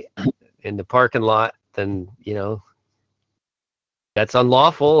 right, in the parking lot, then that's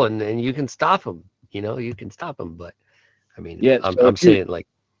unlawful, and you can stop them. You can stop them. But I mean, yeah, I'm saying, like,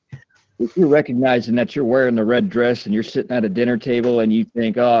 if you're recognizing that you're wearing the red dress and you're sitting at a dinner table and you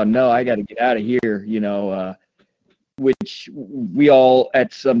think, oh no, I got to get out of here, which we all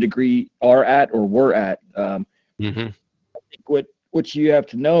at some degree are at or were at. I think what you have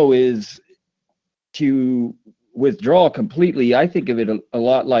to know is to withdraw completely. I think of it a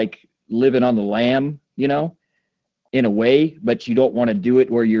lot like living on the lam, in a way, but you don't want to do it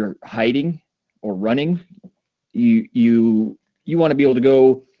where you're hiding or running. You want to be able to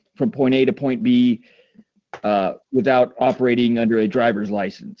go from point A to point B without operating under a driver's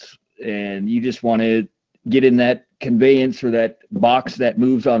license, and you just want to get in that conveyance or that box that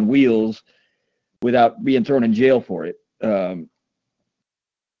moves on wheels without being thrown in jail for it.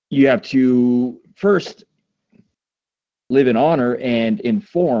 You have to first live in honor and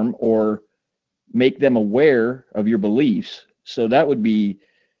inform or make them aware of your beliefs. So that would be,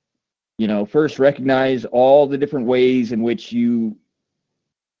 first recognize all the different ways in which you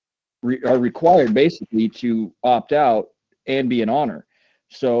are required basically to opt out and be an honor.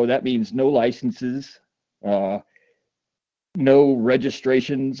 So that means no licenses, no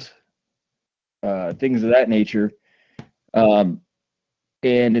registrations, things of that nature. And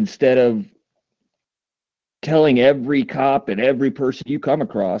instead of telling every cop and every person you come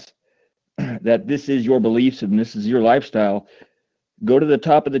across that this is your beliefs and this is your lifestyle, go to the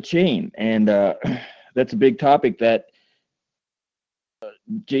top of the chain. And that's a big topic that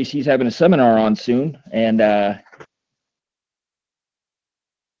JC's having a seminar on soon. And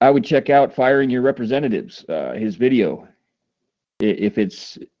I would check out Firing Your Representatives, his video, if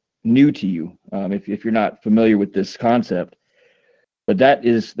it's new to you, if you're not familiar with this concept. But that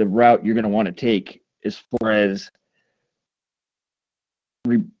is the route you're going to want to take as far as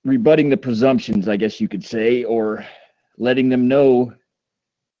rebutting the presumptions, I guess you could say, or letting them know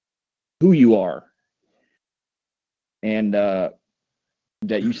who you are and that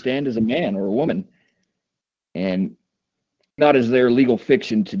you stand as a man or a woman and not as their legal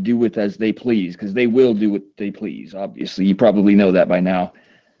fiction to do with as they please, because they will do what they please. Obviously, you probably know that by now.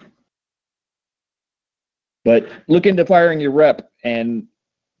 But look into Firing Your Rep and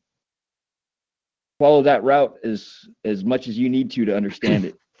follow that route as much as you need to understand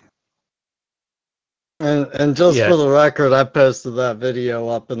it. And just for the record, I posted that video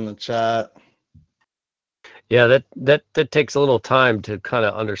up in the chat. Yeah, that takes a little time to kind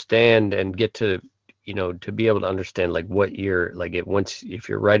of understand and get to, to be able to understand like what you're like if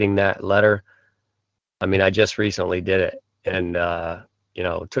you're writing that letter. I mean, I just recently did it, and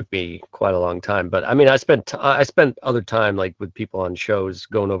it took me quite a long time. But I mean, I spent other time like with people on shows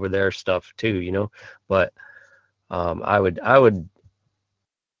going over their stuff too, But I would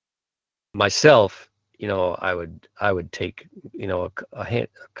myself, I would take, a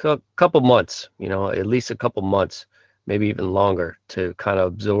couple months, at least a couple months, maybe even longer, to kind of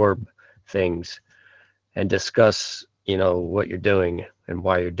absorb things and discuss, what you're doing and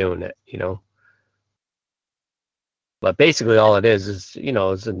why you're doing it, But basically all it is is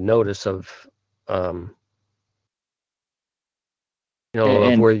a notice of, of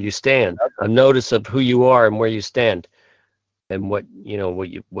where you stand, a notice of who you are and where you stand and what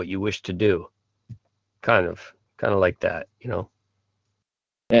you wish to do. Kind of like that, And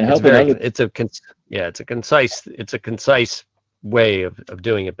it's a concise way of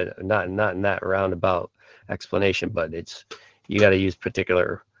doing it, but not in that roundabout explanation. But you got to use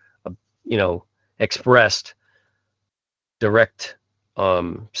particular, expressed, direct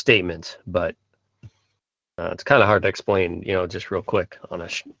statements. But it's kind of hard to explain, just real quick on a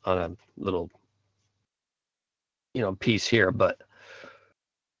little, piece here, but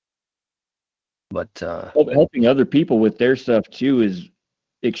helping other people with their stuff too is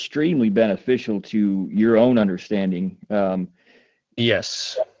extremely beneficial to your own understanding.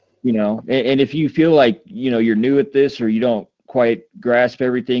 Yes. And if you feel like, you're new at this or you don't quite grasp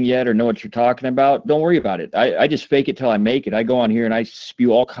everything yet or know what you're talking about, don't worry about it. I just fake it till I make it. I go on here and I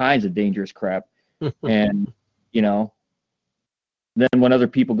spew all kinds of dangerous crap. And, then when other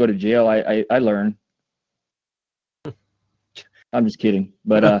people go to jail, I learn. I'm just kidding.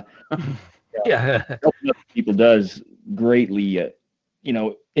 But, yeah, helping other people does greatly,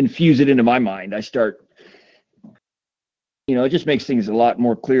 infuse it into my mind. I start, it just makes things a lot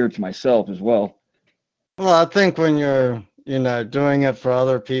more clear to myself as well. Well, I think when you're, doing it for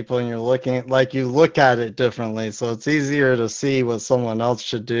other people and you're you look at it differently. So it's easier to see what someone else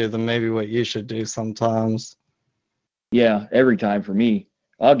should do than maybe what you should do sometimes. Yeah, every time for me.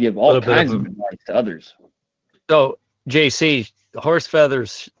 I'll give all kinds of advice to others. So, JC, Horse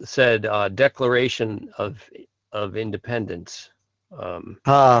Feathers said Declaration of Independence.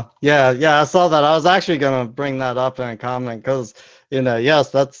 Yeah, I saw that. I was actually going to bring that up in a comment because,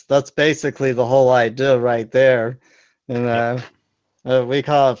 yes, that's basically the whole idea right there. We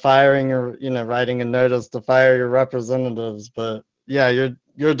call it firing or, writing a notice to fire your representatives. But yeah,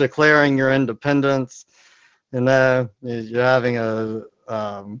 you're declaring your independence. You're having a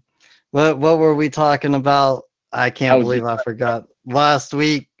what were we talking about? I can't believe I forgot. Last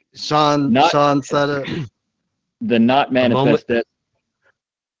week, Sean said it. The not manifest it.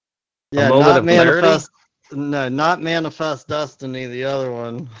 Yeah, not manifest. No, not manifest destiny. The other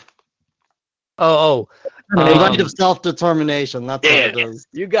one. Right of self-determination. That's what it is.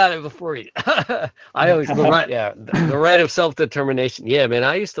 You got it before you. I always the right of self-determination. Yeah, man.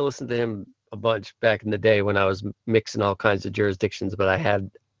 I used to listen to him a bunch back in the day when I was mixing all kinds of jurisdictions. But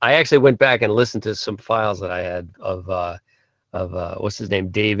I actually went back and listened to some files that I had of what's his name,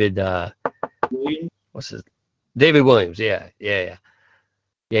 David. what's his David Williams. Yeah.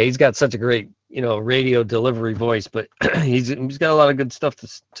 He's got such a great, radio delivery voice, but he's got a lot of good stuff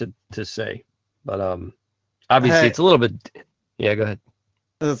to say. But obviously Hey, it's a little bit. Yeah, go ahead.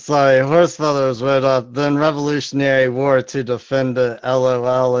 sorry, Horse Feathers wrote up, then Revolutionary War to defend it,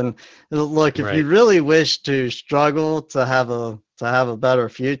 LOL. And look, if you Right. really wish to struggle to have a better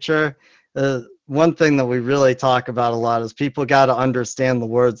future, one thing that we really talk about a lot is people got to understand the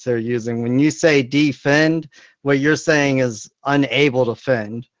words they're using. When you say defend, what you're saying is unable to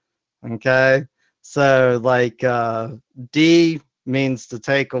fend. Okay, so like D means to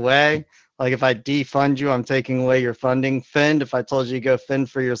take away. Like if I defund you, I'm taking away your funding. Fend, if I told you to go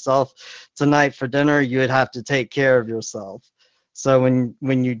fend for yourself tonight for dinner, you would have to take care of yourself. So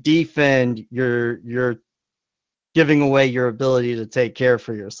when you defend, you're giving away your ability to take care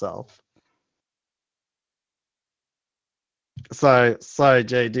for yourself. Sorry,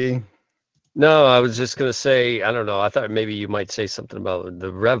 JD. No, I was just gonna say, I don't know. I thought maybe you might say something about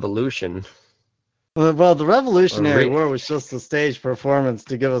the revolution. Well, the Revolutionary War was just a stage performance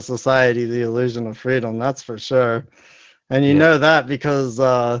to give a society the illusion of freedom. That's for sure. And you know that because,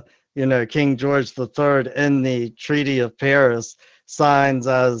 King George III in the Treaty of Paris signs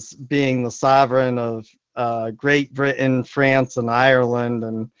as being the sovereign of Great Britain, France, and Ireland,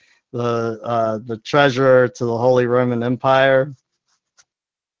 and the treasurer to the Holy Roman Empire.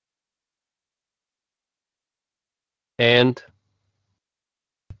 And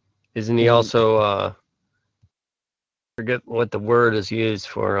isn't he also forget what the word is used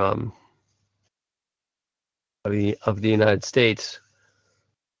for of the United States?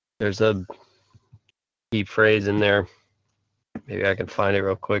 There's a key phrase in there. Maybe I can find it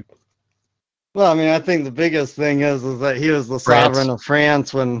real quick. Well, I mean, I think the biggest thing is that he was the sovereign of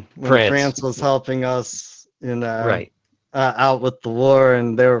France when France was helping us, right, out with the war,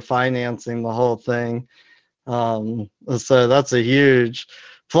 and they were financing the whole thing. So that's a huge.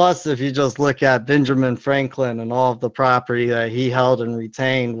 Plus, if you just look at Benjamin Franklin and all of the property that he held and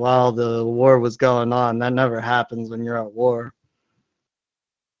retained while the war was going on, that never happens when you're at war.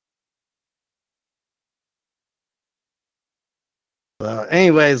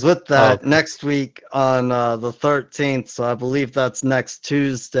 Anyways, with that, next week on the 13th, so I believe that's next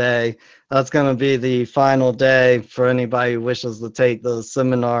Tuesday, that's going to be the final day for anybody who wishes to take the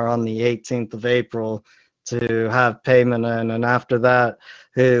seminar on the 18th of April to have payment in. And after that,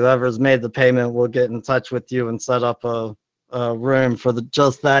 whoever's made the payment will get in touch with you and set up a room for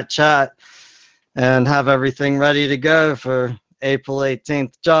just that chat and have everything ready to go for April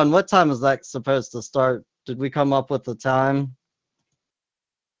 18th. John, what time is that supposed to start? Did we come up with the time?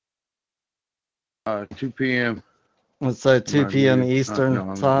 2 p.m. Let's say 2 p.m.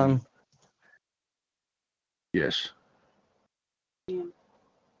 Eastern time. Yes.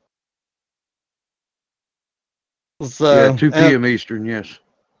 So, 2 p.m. Eastern, yes.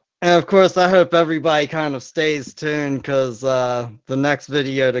 And of course, I hope everybody kind of stays tuned because the next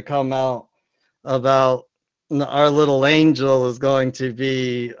video to come out about our little angel is going to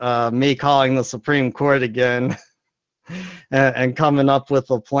be me calling the Supreme Court again and coming up with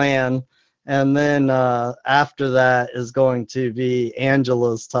a plan. And then after that is going to be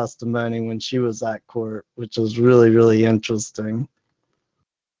Angela's testimony when she was at court, which is really, really interesting.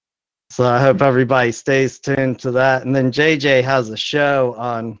 So I hope everybody stays tuned to that. And then JJ has a show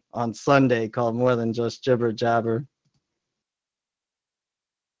on Sunday called More Than Just Jibber Jabber.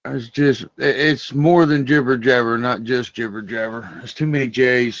 It's more than jibber jabber, not just jibber jabber. There's too many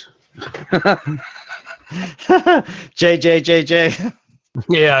J's. JJ.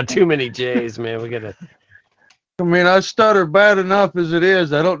 Yeah, too many J's, man. We gotta. I mean, I stutter bad enough as it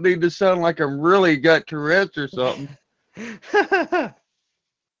is. I don't need to sound like I'm really got Tourette's or something.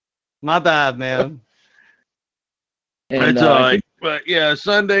 My bad, man. That's all right. But yeah,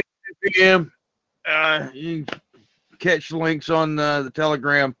 Sunday 2 p.m. You can catch the links on the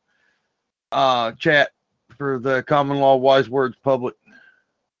Telegram chat for the Common Law Wise Words Public.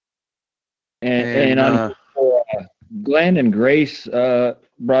 And Glenn and Grace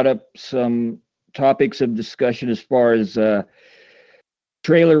brought up some topics of discussion as far as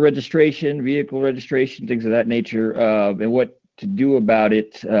trailer registration, vehicle registration, things of that nature, and what to do about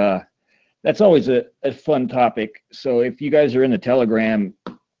it. That's always a fun topic. So if you guys are in the Telegram,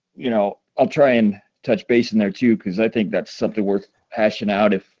 I'll try and touch base in there too, because I think that's something worth hashing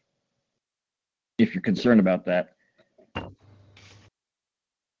out if you're concerned about that.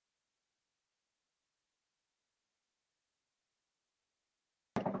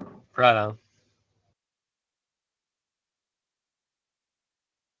 Right on.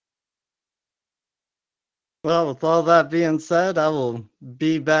 Well, with all that being said, I will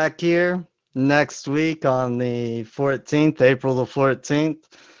be back here next week on the 14th, April the 14th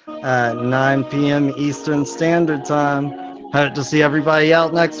at 9 p.m. Eastern Standard Time. Hope to see everybody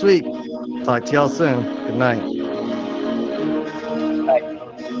out next week. Talk to y'all soon. Good night.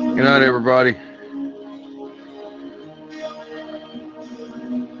 Good night, everybody.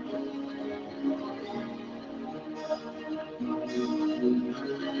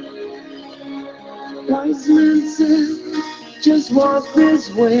 Wise men said, just walk this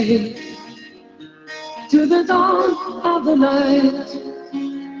way to the dawn of the night.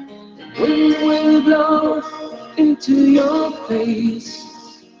 The wind will blow into your face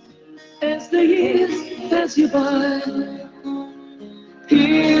as the years pass you by.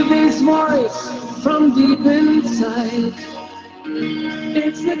 Hear this voice from deep inside.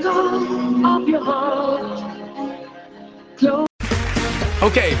 It's the call of your heart. Close.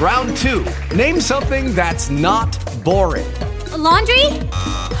 Okay, round two. Name something that's not boring. A laundry?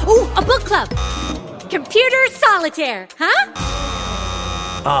 Ooh, a book club. Computer solitaire, huh?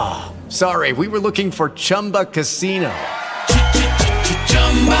 Ah, oh, sorry, we were looking for Chumba Casino.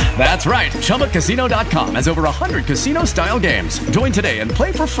 That's right, ChumbaCasino.com has over 100 casino-style games. Join today and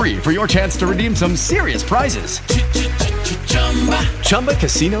play for free for your chance to redeem some serious prizes.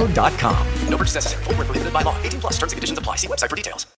 ChumbaCasino.com. No purchase necessary. Void where prohibited by law. 18+ terms and conditions apply. See website for details.